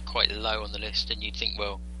would be like quite low on the list, and you'd think,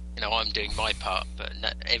 well, you know, I'm doing my part, but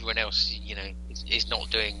everyone else, you know, is not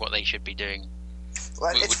doing what they should be doing.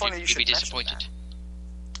 Well, it's funny you should be mention disappointed.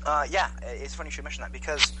 that. Yeah, it's funny you should mention that,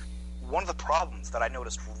 because one of the problems that I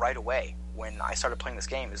noticed right away when I started playing this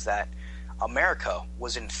game is that America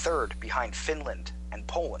was in third behind Finland and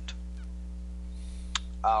Poland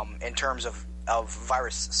in terms of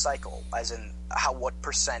virus cycle, as in what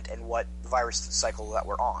percent and what virus cycle that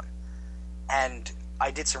we're on. And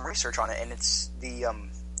I did some research on it, and it's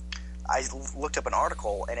I looked up an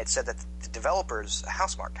article, and it said that the developers,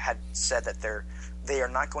 Housemarque, had said that they are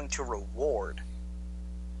not going to reward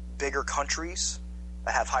bigger countries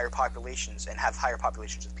that have higher populations and have higher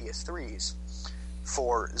populations of PS3s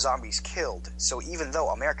for zombies killed. So even though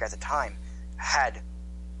America at the time had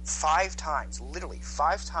 5 times, literally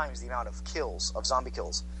 5 times the amount of kills, of zombie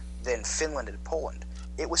kills, than Finland and Poland,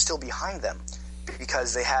 it was still behind them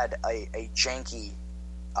because they had a janky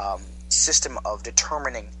system of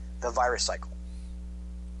determining the virus cycle.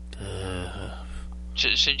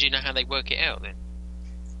 So do you know how they work it out then?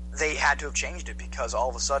 They had to have changed it because all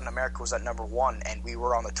of a sudden America was at number 1 and we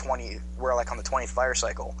were on the 20th virus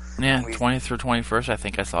cycle. Yeah, 20th or 21st, I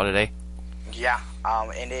think I saw today. Yeah,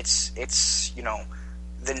 and it's you know,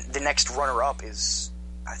 the next runner up is,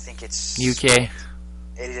 I think it's UK.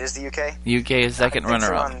 It is the UK. UK is second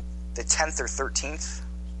runner up. On the 10th or 13th.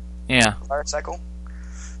 Yeah. Virus cycle.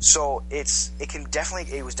 So it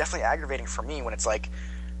was definitely aggravating for me when it's like,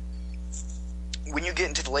 when you get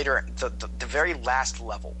into the very last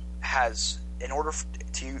level has, in order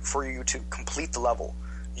for you to complete the level,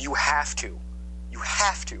 you have to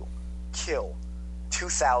kill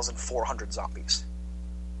 2,400 zombies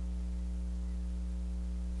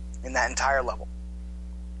in that entire level.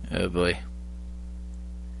 Oh boy.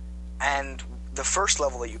 And the first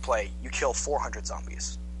level that you play, you kill 400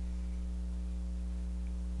 zombies.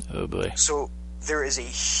 Oh boy. So there is a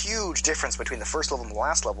huge difference between the first level and the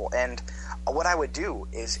last level, and what I would do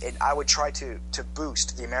is I would try to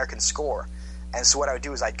boost the American score. And so what I would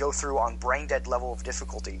do is I'd go through on brain dead level of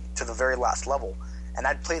difficulty to the very last level, and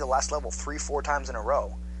I'd play the last level 3-4 times in a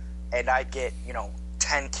row, and I'd get, you know,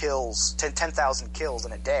 10,000 kills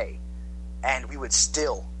in a day, and we would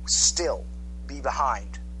still be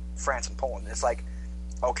behind France and Poland. It's like,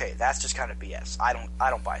 okay, that's just kind of BS. I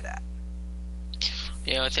don't buy that.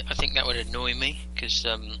 Yeah, I think that would annoy me because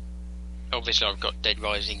obviously I've got Dead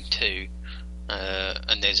Rising 2,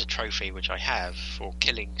 and there's a trophy which I have for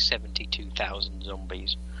killing 72,000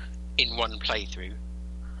 zombies in one playthrough,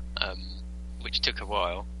 which took a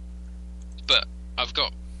while. But I've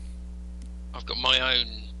got my own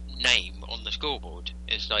name on the scoreboard.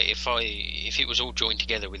 It's like if it was all joined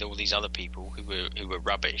together with all these other people who were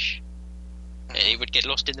rubbish, it would get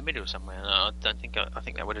lost in the middle somewhere. And I think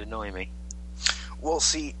that would annoy me. Well,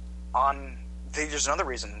 see, there's another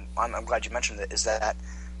reason I'm glad you mentioned it, is that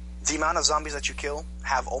the amount of zombies that you kill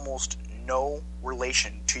have almost no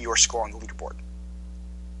relation to your score on the leaderboard.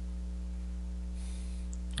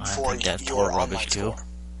 I think that's total rubbish too.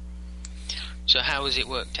 So how has it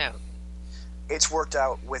worked out? It's worked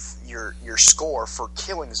out with your score for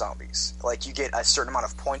killing zombies. Like, you get a certain amount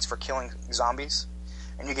of points for killing zombies,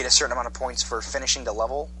 and you get a certain amount of points for finishing the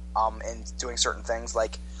level, and doing certain things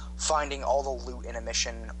like finding all the loot in a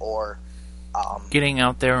mission, or getting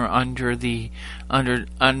out there under the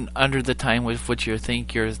time with which they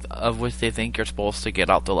think you're supposed to get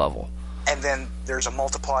out the level. And then there's a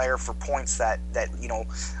multiplier for points that you know,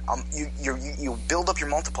 you build up your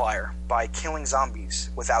multiplier by killing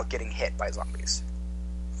zombies without getting hit by zombies.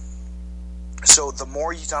 So the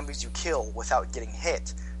more zombies you kill without getting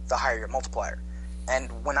hit, the higher your multiplier.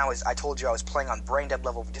 And when I told you I was playing on brain dead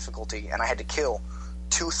level of difficulty, and I had to kill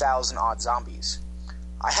 2,000 odd zombies,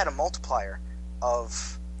 I had a multiplier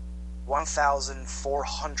of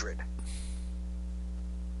 1,400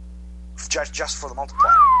 just for the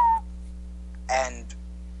multiplier, and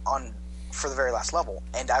for the very last level,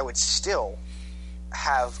 and I would still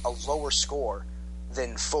have a lower score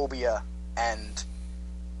than Phobia and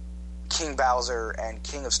King Bowser and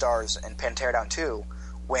King of Stars and Pantera Down 2,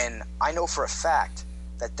 when I know for a fact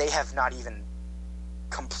that they have not even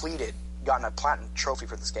gotten a platinum trophy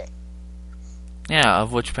for this game. Yeah,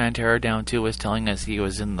 of which Pantera Down 2 was telling us he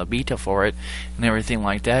was in the beta for it and everything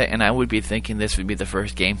like that, and I would be thinking this would be the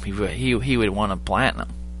first game he would want a platinum.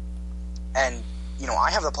 And, you know, I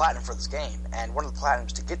have the platinum for this game, and one of the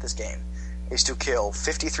platinums to get this game is to kill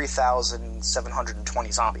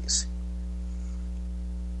 53,720 zombies.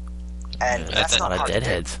 And that's not a lot of hard to do.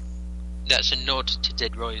 deadheads. That's a nod to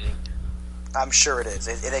Dead Rising. I'm sure it is.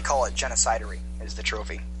 They call it Genocidery, is the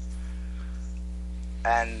trophy.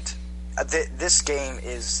 And this game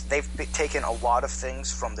is... They've taken a lot of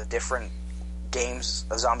things from the different games,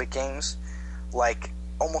 zombie games. Like,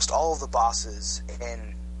 almost all of the bosses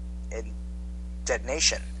in Dead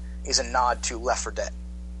Nation is a nod to Left 4 Dead.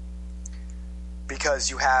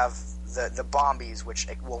 Because you have the bombies, which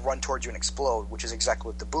will run towards you and explode, which is exactly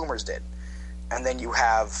what the boomers did. And then you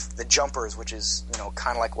have the jumpers, which is,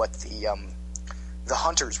 kind of like what the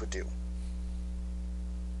hunters would do.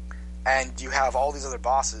 And you have all these other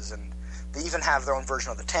bosses, and they even have their own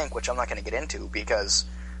version of the tank, which I'm not going to get into, because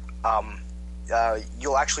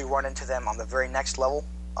you'll actually run into them on the very next level,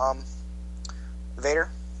 Vader.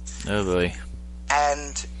 Oh boy.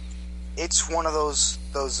 And it's one of those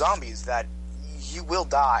zombies that you will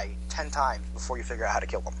die 10 times before you figure out how to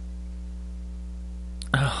kill them.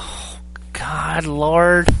 Oh, God,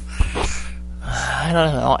 Lord. I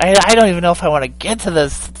don't know. I don't even know if I want to get to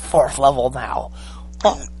this 4th level now.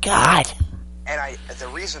 Oh, God. And the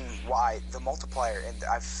reason why, the multiplier, and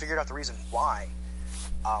I've figured out the reason why,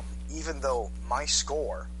 even though my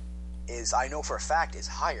score is, I know for a fact, is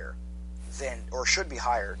higher than, or should be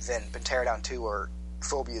higher than Pterodon 2 or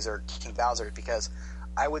Phobias or King Bowser, because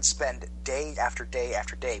I would spend day after day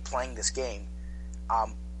after day playing this game.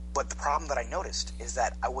 But the problem that I noticed is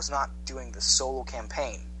that I was not doing the solo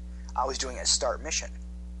campaign. I was doing a start mission.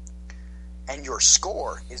 And your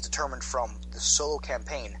score is determined from the solo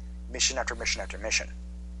campaign, mission after mission after mission.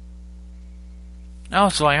 Oh,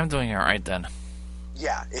 so I am doing it right then.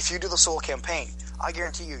 Yeah, if you do the solo campaign, I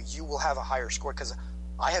guarantee you will have a higher score, because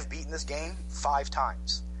I have beaten this game 5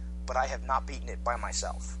 times, but I have not beaten it by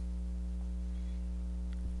myself.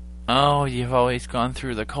 Oh, you've always gone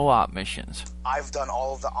through the co-op missions. I've done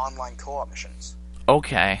all of the online co-op missions.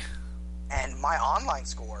 Okay. And my online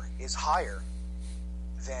score is higher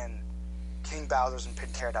than King Bowser's and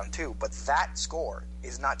Pterodon 2, but that score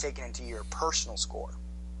is not taken into your personal score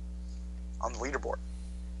on the leaderboard.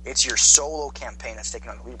 It's your solo campaign that's taken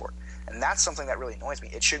on the leaderboard. And that's something that really annoys me.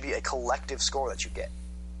 It should be a collective score that you get.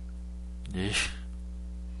 Eesh.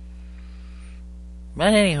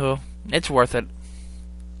 But anywho, it's worth it.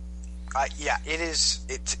 Yeah, it is.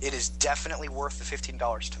 It is definitely worth the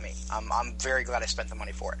 $15 to me. I'm very glad I spent the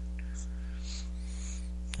money for it.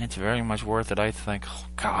 It's very much worth it, I think. Oh,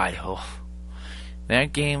 God,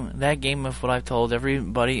 that game of what I've told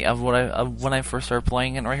everybody of when I first started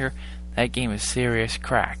playing it right here, that game is serious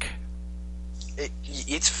crack.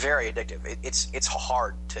 It's very addictive. It's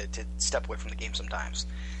hard to step away from the game sometimes,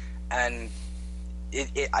 and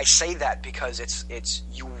I say that because it's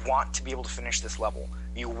you want to be able to finish this level.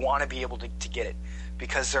 You want to be able to get it,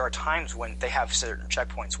 because there are times when they have certain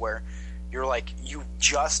checkpoints where you're like, you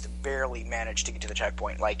just barely managed to get to the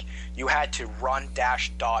checkpoint. Like, you had to run,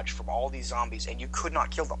 dash, dodge from all these zombies, and you could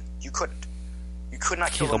not kill them. You couldn't. You could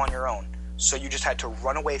not kill them on your own. So you just had to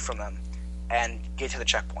run away from them and get to the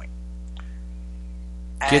checkpoint.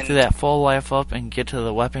 Get to that full life up and get to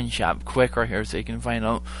the weapon shop quick right here so you can find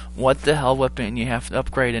out what the hell weapon you have to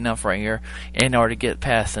upgrade enough right here in order to get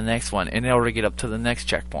past the next one, in order to get up to the next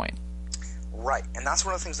checkpoint. Right, and that's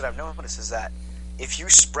one of the things that I've noticed is that if you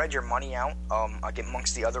spread your money out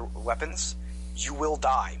amongst the other weapons, you will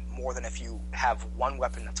die more than if you have one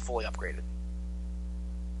weapon that's fully upgraded.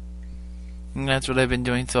 And that's what I've been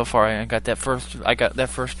doing so far. I got that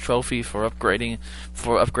first trophy for upgrading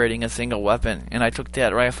a single weapon, and I took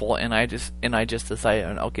that rifle and I just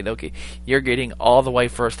decided, okay, you're getting all the way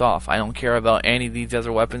first off. I don't care about any of these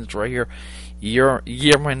other weapons right here. You're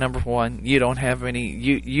my number one. You don't have any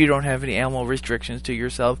you don't have any ammo restrictions to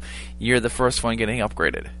yourself. You're the first one getting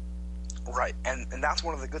upgraded. Right, and that's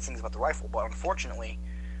one of the good things about the rifle. But unfortunately,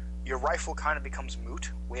 your rifle kind of becomes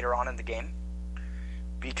moot later on in the game,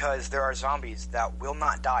 because there are zombies that will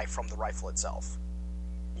not die from the rifle itself.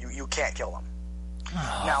 You can't kill them.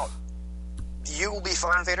 Now, you will be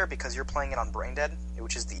fine, Vader, because you're playing it on Brain Dead,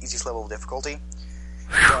 which is the easiest level of difficulty.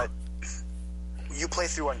 But you play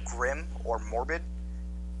through on Grim or Morbid,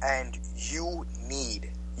 and you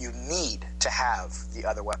need to have the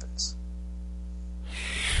other weapons.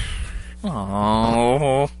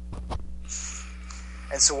 Oh.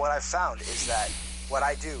 And so what I've found is that what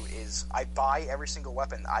I do is I buy every single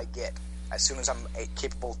weapon I get as soon as I'm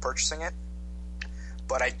capable of purchasing it,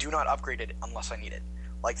 but I do not upgrade it unless I need it.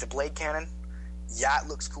 Like the blade cannon, yeah, it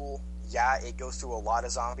looks cool. Yeah, it goes through a lot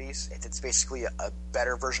of zombies. It's basically a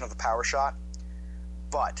better version of the power shot,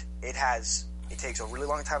 but it takes a really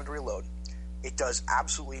long time to reload. It does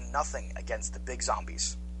absolutely nothing against the big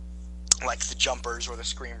zombies, like the jumpers or the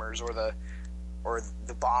screamers or the or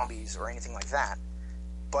the bombies or anything like that,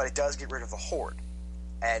 but it does get rid of the horde.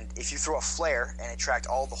 And if you throw a flare and attract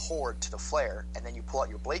all the horde to the flare, and then you pull out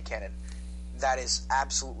your blade cannon, that is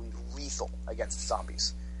absolutely lethal against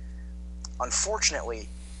zombies. Unfortunately,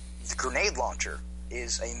 the grenade launcher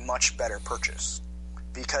is a much better purchase,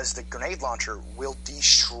 because the grenade launcher will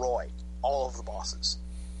destroy all of the bosses.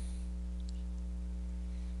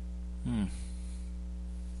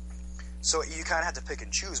 So you kind of have to pick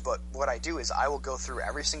and choose, but what I do is I will go through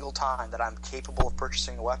every single time that I'm capable of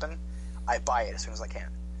purchasing a weapon, I buy it as soon as I can.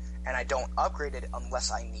 And I don't upgrade it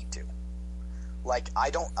unless I need to. Like,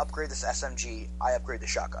 I don't upgrade this SMG, I upgrade the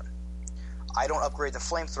shotgun. I don't upgrade the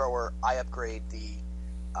flamethrower, I upgrade the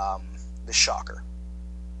shocker.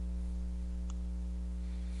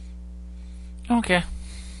 Okay.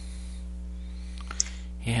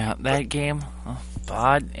 Yeah, that game,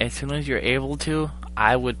 Bod, as soon as you're able to,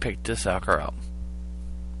 I would pick the sucker up.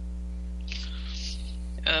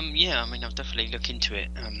 Yeah, I mean, I'll definitely look into it.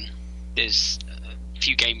 There's a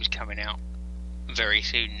few games coming out very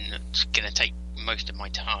soon that's going to take most of my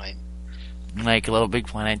time. Like Little Big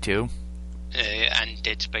Planet 2? And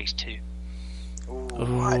Dead Space 2.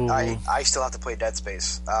 Ooh. I still have to play Dead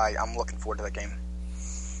Space. I'm looking forward to that game.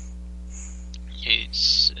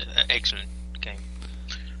 It's an excellent game.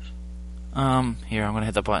 Here, I'm gonna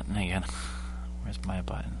hit the button again. Where's my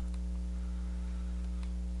button?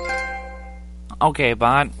 Okay,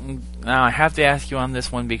 Bod. Now I have to ask you on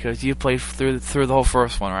this one because you played through the whole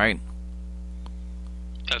first one, right?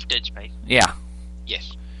 Of Dead Space? Yeah.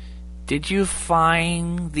 Yes. Did you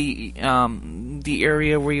find the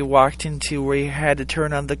area where you walked into where you had to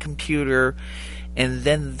turn on the computer, and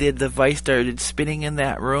then the device started spinning in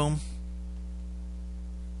that room?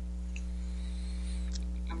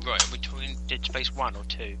 Right, are we talking Dead Space 1 or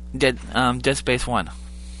 2? Dead Space 1.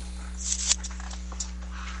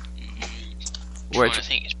 I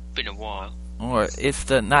think it's been a while. Or it's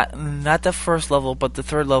the not the first level, but the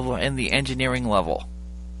third level and the engineering level.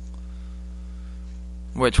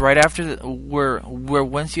 Where it's right after where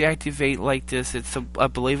once you activate like this, I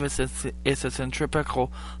believe it's a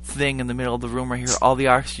centrifugal thing in the middle of the room right here. All the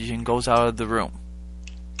oxygen goes out of the room.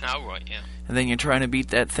 Oh right, yeah. And then you're trying to beat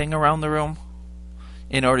that thing around the room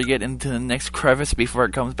in order to get into the next crevice before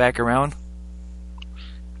it comes back around.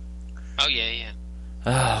 Oh yeah, yeah.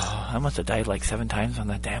 Oh, I must have died like 7 times on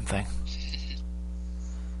that damn thing.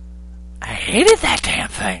 I hated that damn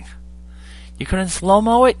thing. You couldn't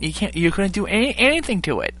slow-mo it. You couldn't do anything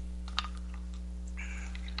to it.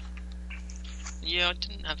 Yeah, I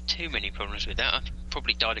didn't have too many problems with that. I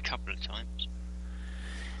probably died a couple of times.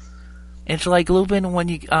 It's like Lupin when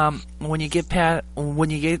you get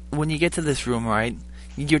to this room, right?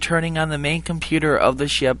 You're turning on the main computer of the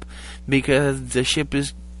ship because the ship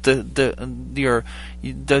is the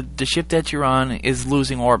ship that you're on is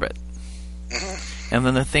losing orbit. And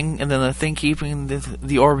then the thing keeping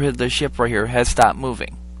the orbit of the ship right here has stopped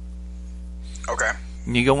moving. Okay.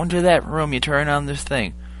 You go into that room, you turn on this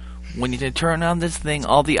thing. When you turn on this thing,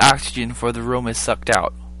 all the oxygen for the room is sucked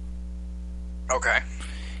out. Okay.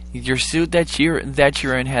 Your suit that you're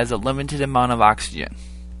in has a limited amount of oxygen.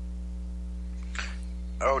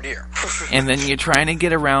 Oh dear. And then you're trying to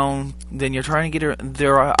get around.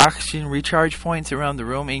 There are oxygen recharge points around the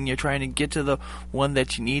room, and you're trying to get to the one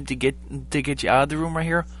that you need to get you out of the room right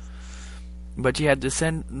here. But you have the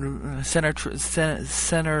center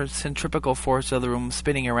centrifugal force of the room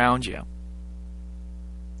spinning around you.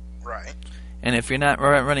 Right. And if you're not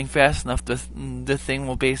running fast enough, the thing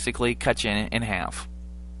will basically cut you in half.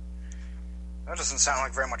 That doesn't sound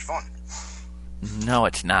like very much fun. No,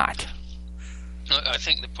 it's not. I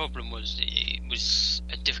think the problem was it was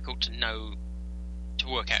difficult to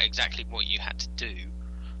work out exactly what you had to do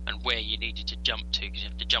and where you needed to jump to, because you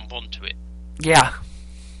have to jump onto it. Yeah.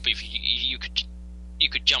 But if you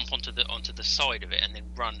could jump onto the side of it and then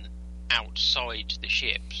run outside the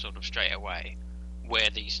ship sort of straight away, where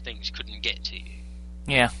these things couldn't get to you.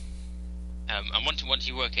 Yeah. And once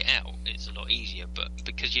you work it out, it's a lot easier. But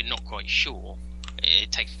because you're not quite sure,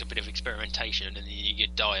 it takes a bit of experimentation, and you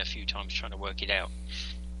die a few times trying to work it out.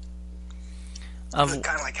 It's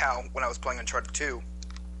kind of like how when I was playing Uncharted 2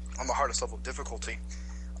 on the hardest level of difficulty,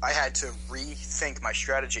 I had to rethink my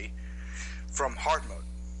strategy from hard mode,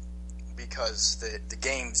 because the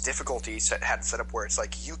game's difficulty had set up where it's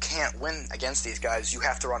like, you can't win against these guys, you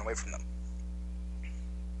have to run away from them.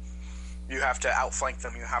 You have to outflank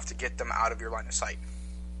them, you have to get them out of your line of sight.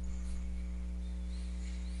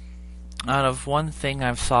 Out of one thing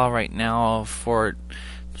I saw right now for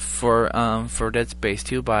for Dead Space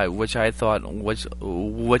 2, which I thought was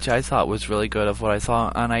really good. Of what I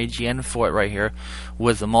saw on IGN for it right here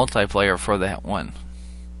was the multiplayer for that one.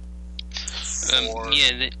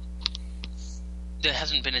 There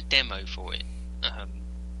hasn't been a demo for it.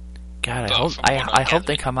 God, I hope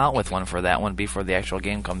they come out with one for that one before the actual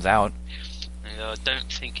game comes out. I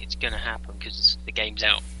don't think it's going to happen because the game's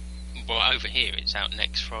out. Well, over here it's out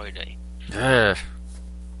next Friday. Ugh.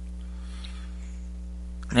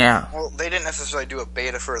 Yeah. Well, they didn't necessarily do a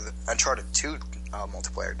beta for the Uncharted 2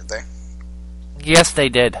 multiplayer, did they? Yes, they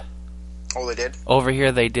did. Oh, they did? Over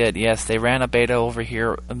here they did. Yes, they ran a beta over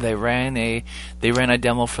here. They ran a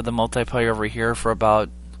demo for the multiplayer over here for about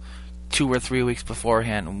 2 or 3 weeks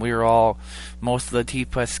beforehand. And we were all, most of the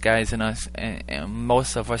T-Plus guys and us, and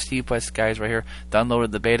most of us T-Plus guys right here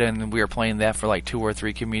downloaded the beta, and we were playing that for like 2 or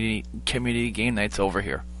 3 community game nights over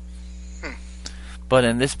here. But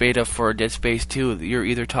in this beta for Dead Space 2, you're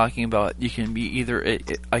either talking about you can be either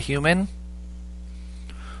a human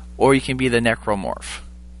or you can be the necromorph.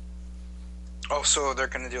 Oh, so they're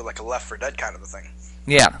going to do like a Left 4 Dead kind of a thing.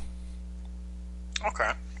 Yeah.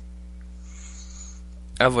 Okay.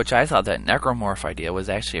 Of which I thought that necromorph idea was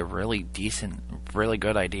actually a really decent, really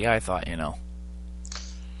good idea, I thought, Yeah,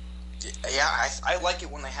 I like it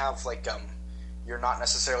when they have, like, you're not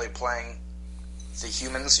necessarily playing the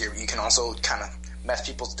humans. You can also kind of mess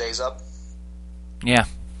people's days up. Yeah.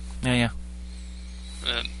 My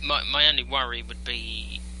only worry would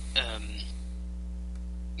be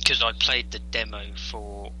because I played the demo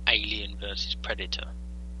for Alien vs Predator,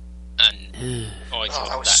 and I thought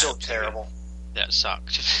that was so terrible. That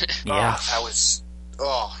sucked. Yeah,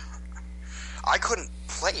 I couldn't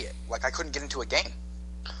play it. Like, I couldn't get into a game.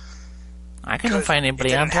 I couldn't find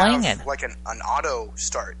anybody on playing it. Like an auto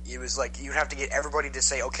start. It was like you'd have to get everybody to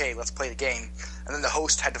say, "Okay, let's play the game," and then the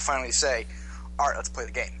host had to finally say, "All right, let's play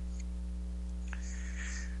the game."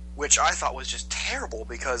 Which I thought was just terrible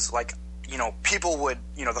because, like, people would,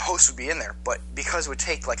 the host would be in there, but because it would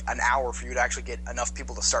take like an hour for you to actually get enough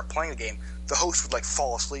people to start playing the game, the host would like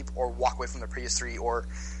fall asleep or walk away from their PS3 or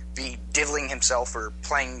be diddling himself or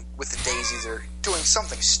playing with the daisies or doing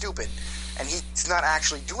something stupid, and he's not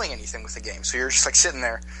actually doing anything with the game. So you're just like sitting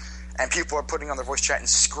there, and people are putting on their voice chat and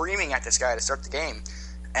screaming at this guy to start the game,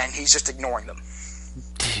 and he's just ignoring them.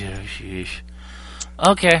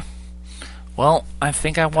 Okay. Well, I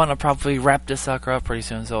think I want to probably wrap this sucker up pretty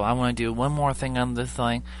soon, so I want to do one more thing on this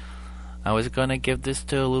thing. I was going to give this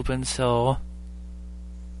to Lupin, so...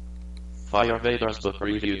 Fire Vader's book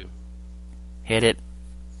review. Hit it.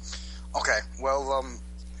 Okay, well,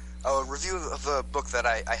 a review of the book that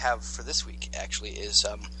I have for this week, actually, is,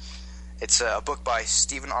 it's a book by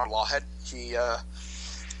Stephen R. Lawhead.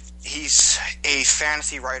 He's a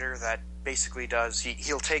fantasy writer that basically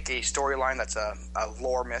he'll take a storyline that's a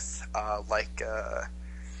lore myth, like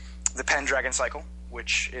the Pendragon Cycle,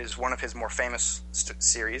 which is one of his more famous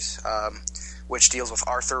series, which deals with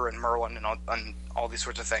Arthur and Merlin and all these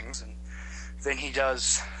sorts of things. And then he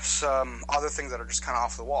does some other things that are just kind of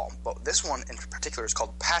off the wall. But this one in particular is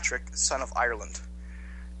called Patrick, Son of Ireland.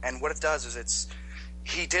 And what it does is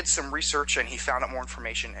he did some research and he found out more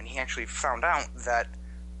information, and he actually found out that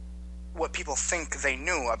what people think they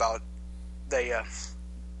knew about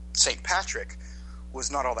St. Patrick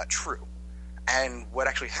was not all that true. And what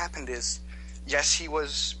actually happened is, yes, he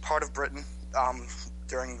was part of Britain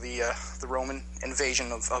during the Roman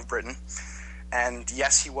invasion of Britain, and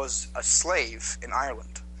yes, he was a slave in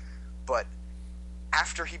Ireland. But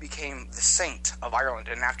after he became the Saint of Ireland,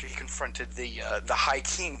 and after he confronted the High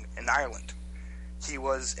King in Ireland, he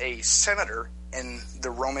was a senator in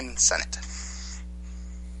the Roman Senate.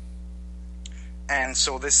 And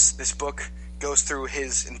so this book goes through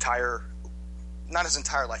his entire, not his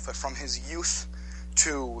entire life, but from his youth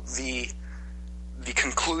to the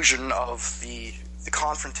conclusion of the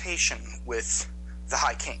confrontation with the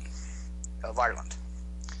High King of Ireland.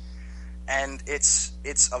 And it's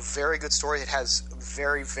a very good story. It has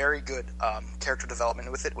very, very good character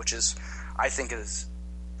development with it, which I think is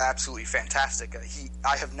absolutely fantastic.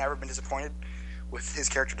 I have never been disappointed with his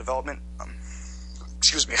character development.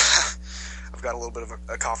 Excuse me. I've got a little bit of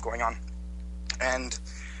a cough going on. And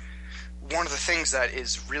one of the things that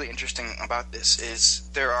is really interesting about this is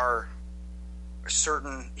there are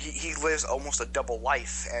certain... He lives almost a double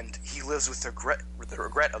life, and he lives with the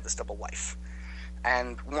regret of this double life.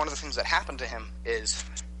 And one of the things that happened to him is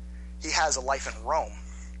he has a life in Rome,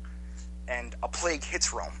 and a plague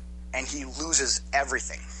hits Rome, and he loses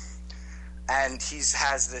everything. And he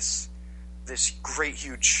has this great,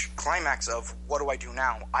 huge climax of, what do I do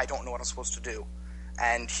now? I don't know what I'm supposed to do.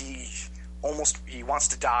 And he wants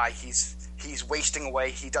to die. He's he's wasting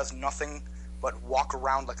away. He does nothing but walk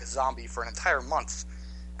around like a zombie for an entire month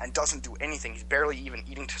and doesn't do anything. He's barely even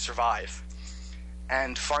eating to survive.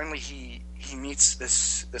 And finally he meets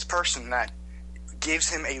this person that gives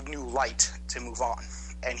him a new light to move on.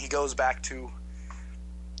 And he goes back to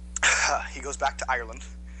Ireland,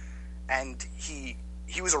 and he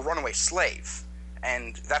was a runaway slave,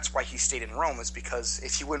 and that's why he stayed in Rome, is because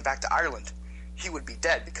if he went back to Ireland, he would be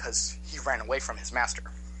dead because he ran away from his master.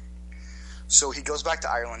 So he goes back to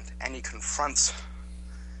Ireland, and he confronts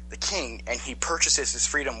the king, and he purchases his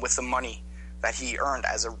freedom with the money that he earned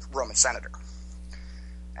as a Roman senator.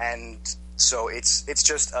 And so it's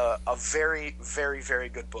just a very, very, very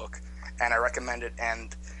good book, and I recommend it.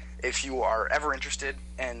 And if you are ever interested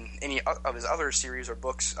in any of his other series or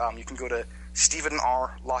books, you can go to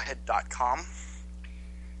StephenRLawhead.com,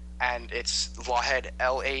 and it's Lawhead,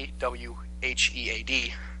 Lawhead,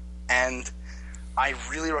 and I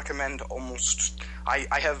really recommend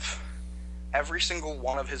I have every single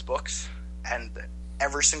one of his books, and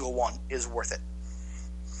every single one is worth it.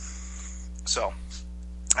 So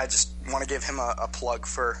I just want to give him a plug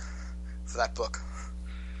for that book,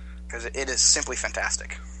 because it is simply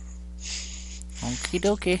fantastic. Okie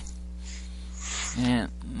dokie. And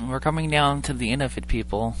we're coming down to the end of it,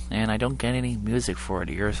 people, and I don't get any music for it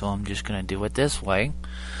here, so I'm just gonna do it this way.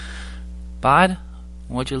 Bod,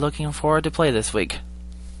 what you looking forward to play this week?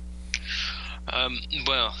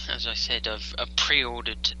 Well, as I said, I've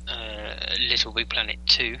pre-ordered Little Big Planet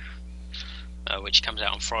 2, which comes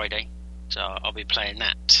out on Friday, so I'll be playing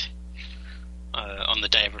that on the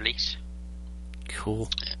day of release. Cool.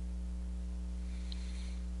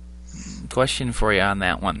 Question for you on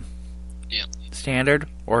that one. Yeah. Standard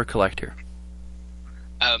or collector?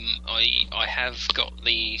 I have got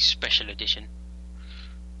the special edition.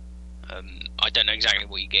 I don't know exactly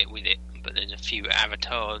what you get with it, but there's a few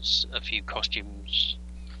avatars, a few costumes.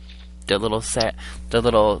 The little sack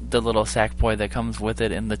boy that comes with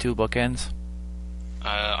it in the 2 bookends?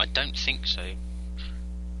 I don't think so.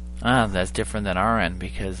 That's different than our end,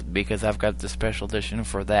 because I've got the special edition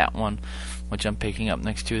for that one, which I'm picking up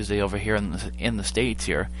next Tuesday over here in the States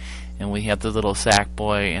here, and we have the little sack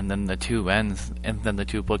boy and then the 2 ends and then the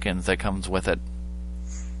 2 bookends that comes with it.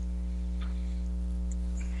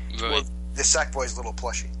 Right. Well, the sack boy's a little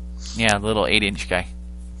plushy. Yeah, the little 8-inch guy.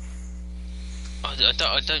 I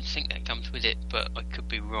don't think that comes with it, but I could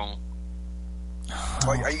be wrong.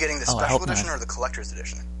 Are you getting the I special hope edition not. or the collector's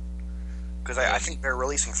edition? Because I think they're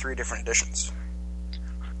releasing 3 different editions.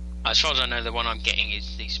 As far as I know, the one I'm getting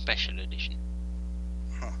is the special edition.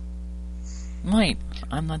 Might.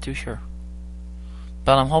 I'm not too sure.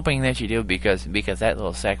 But I'm hoping that you do, because that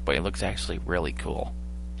little sack boy looks actually really cool.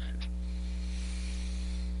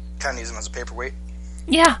 Kind of use them as a paperweight.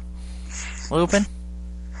 Yeah. Lupin?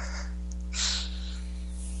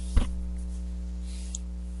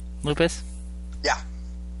 Lupus? Yeah.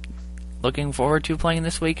 Looking forward to playing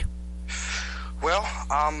this week? Well,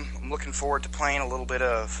 I'm looking forward to playing a little bit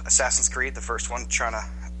of Assassin's Creed, the first one, trying to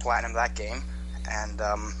platinum that game. And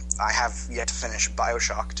I have yet to finish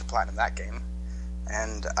BioShock to platinum that game.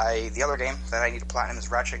 And the other game that I need to platinum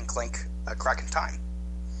is Ratchet & Clank Crack in Time.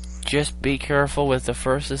 Just be careful with the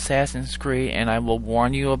first Assassin's Creed, and I will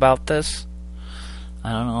warn you about this.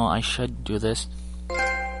 I don't know, I should do this.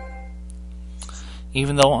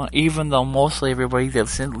 Even though mostly everybody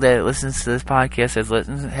that listens to this podcast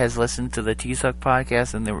has listened to the T-Suck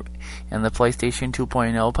podcast and the PlayStation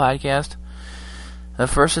 2.0 podcast, the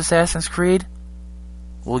first Assassin's Creed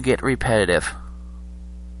will get repetitive.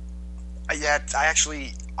 Yeah,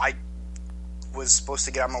 I was supposed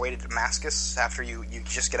to get on my way to Damascus after you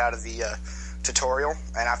just get out of the tutorial,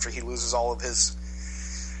 and after he loses all of his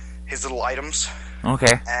little items.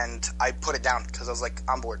 Okay. And I put it down because I was like,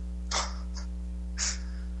 I'm bored.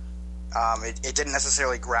 It didn't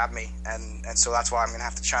necessarily grab me, and so that's why I'm going to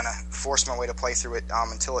have to try to force my way to play through it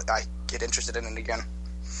until I get interested in it again.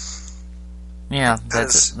 Yeah,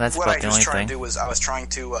 that's what about I the was only trying thing. to do was I was trying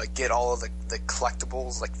to get all of the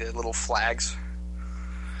collectibles, like the little flags,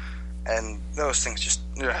 and those things just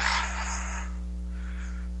they're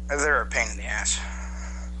a pain in the ass.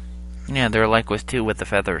 Yeah, they're like with 2 with the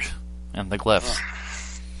feathers and the glyphs.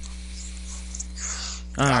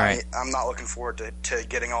 Alright. I'm not looking forward to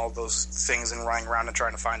getting all those things and running around and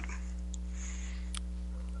trying to find them.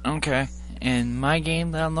 Okay. And my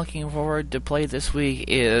game that I'm looking forward to play this week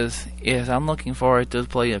is I'm looking forward to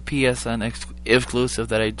play a PSN exclusive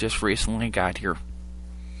that I just recently got here.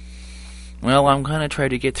 Well, I'm going to try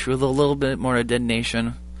to get through a little bit more of Dead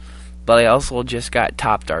Nation, but I also just got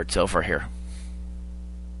Top Darts over here.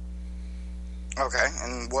 Okay,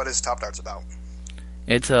 and what is Top Darts about?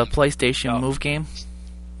 It's a PlayStation Move game.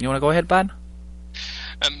 You want to go ahead, Bud?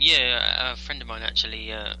 Yeah, a friend of mine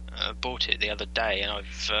actually bought it the other day, and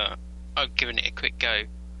I've given it a quick go.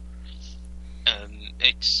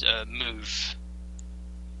 It's a Move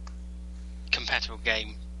compatible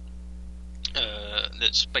game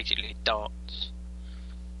that's basically darts.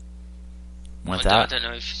 I don't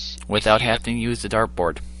know without having to use the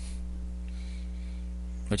dartboard,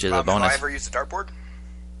 which is a bonus. Have I ever used a dartboard?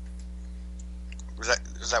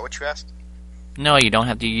 Is that what you asked? No, you don't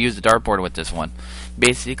have to use the dartboard with this one.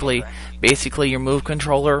 Basically, your Move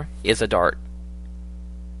controller is a dart.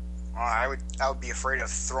 I would be afraid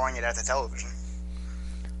of throwing it at the television.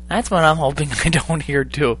 That's what I'm hoping I don't hear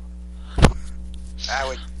too.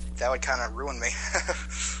 That would kind of ruin me.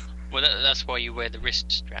 Well, that's why you wear the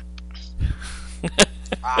wrist strap.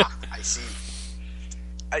 I see.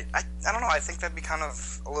 I don't know. I think that'd be kind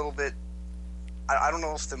of a little bit. I don't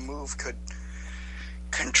know if the Move could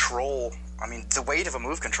control. I mean, the weight of a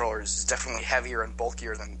Move controller is definitely heavier and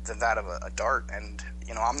bulkier than that of a dart. And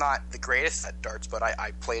I'm not the greatest at darts, but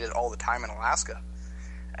I played it all the time in Alaska.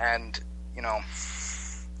 And I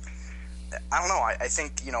don't know. I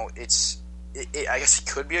think I guess it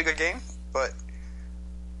could be a good game, but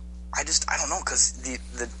I don't know, because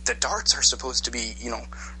the darts are supposed to be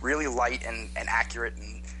really light and accurate,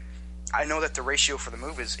 and I know that the ratio for the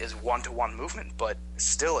Move is 1-to-1 movement, but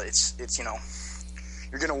still it's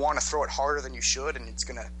you're gonna want to throw it harder than you should, and it's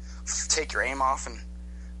gonna take your aim off. And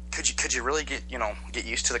could you really get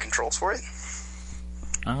used to the controls for it?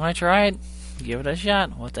 I'm gonna try it. Give it a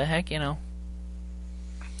shot. What the heck,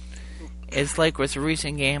 It's like with a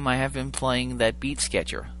recent game I have been playing, that Beat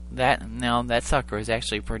Sketcher. That sucker is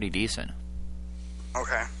actually pretty decent.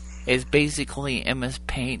 Okay. It's basically MS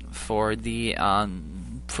Paint for the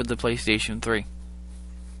PlayStation 3.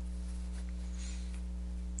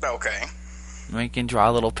 Okay. You can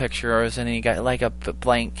draw little pictures, and you got like a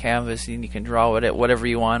blank canvas, and you can draw whatever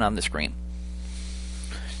you want on the screen.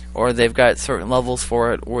 Or they've got certain levels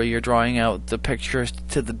for it where you're drawing out the pictures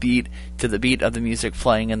to the beat of the music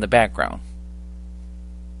playing in the background.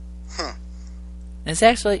 It's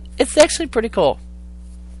actually pretty cool.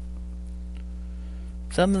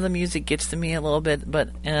 Some of the music gets to me a little bit, but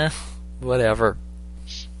whatever.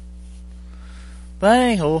 But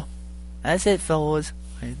anyhow, that's it, fellas.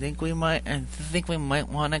 I think we might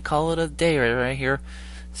want to call it a day right here.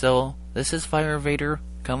 So this is Fire Vader.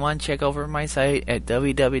 Come on, check over my site at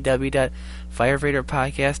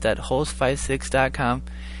www.firevaderpodcast.host56.com.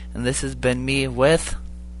 And this has been me with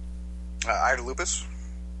Ida Lupus.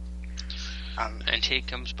 And here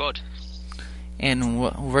comes Bud. And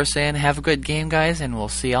we're saying have a good game, guys, and we'll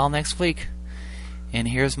see y'all next week. And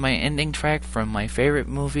here's my ending track from my favorite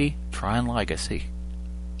movie, Tron Legacy.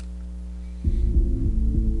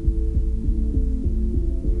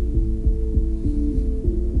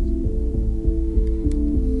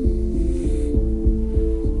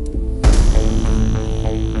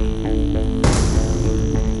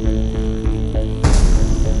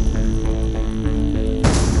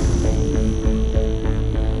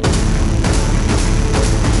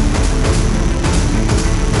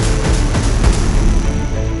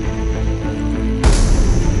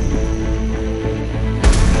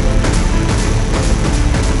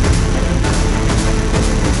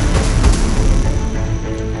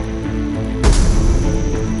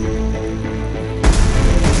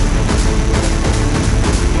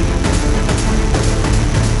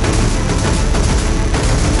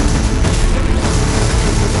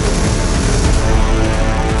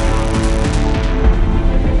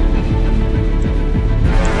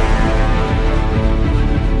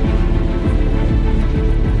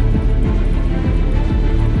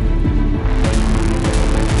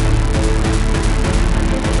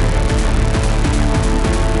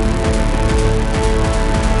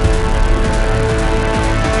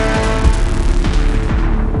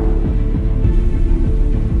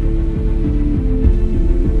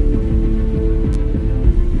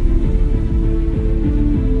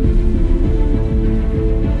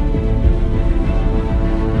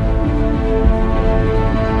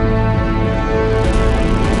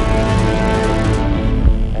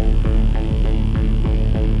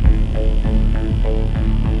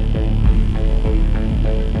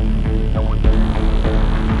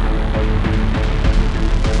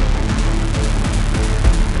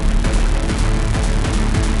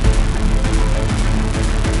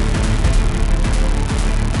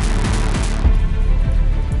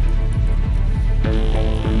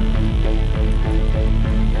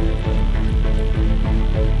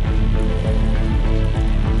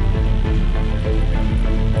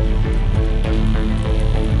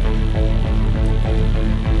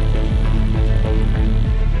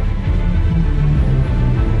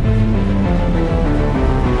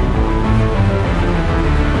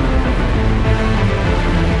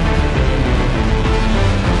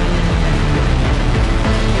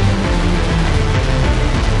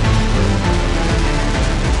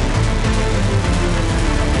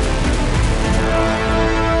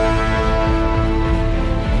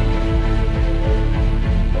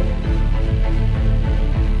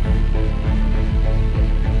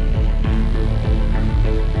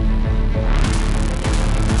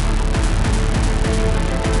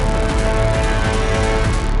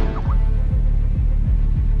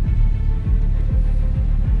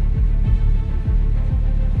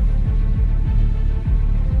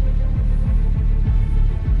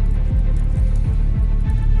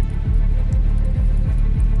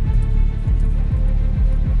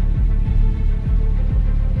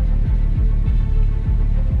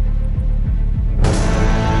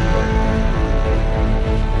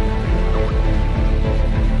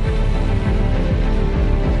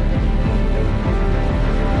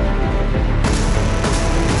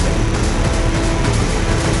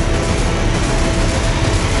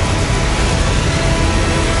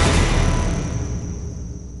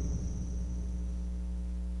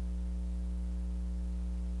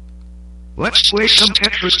 Let's play some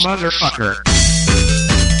Tetris, motherfucker.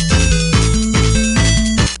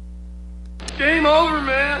 Game over.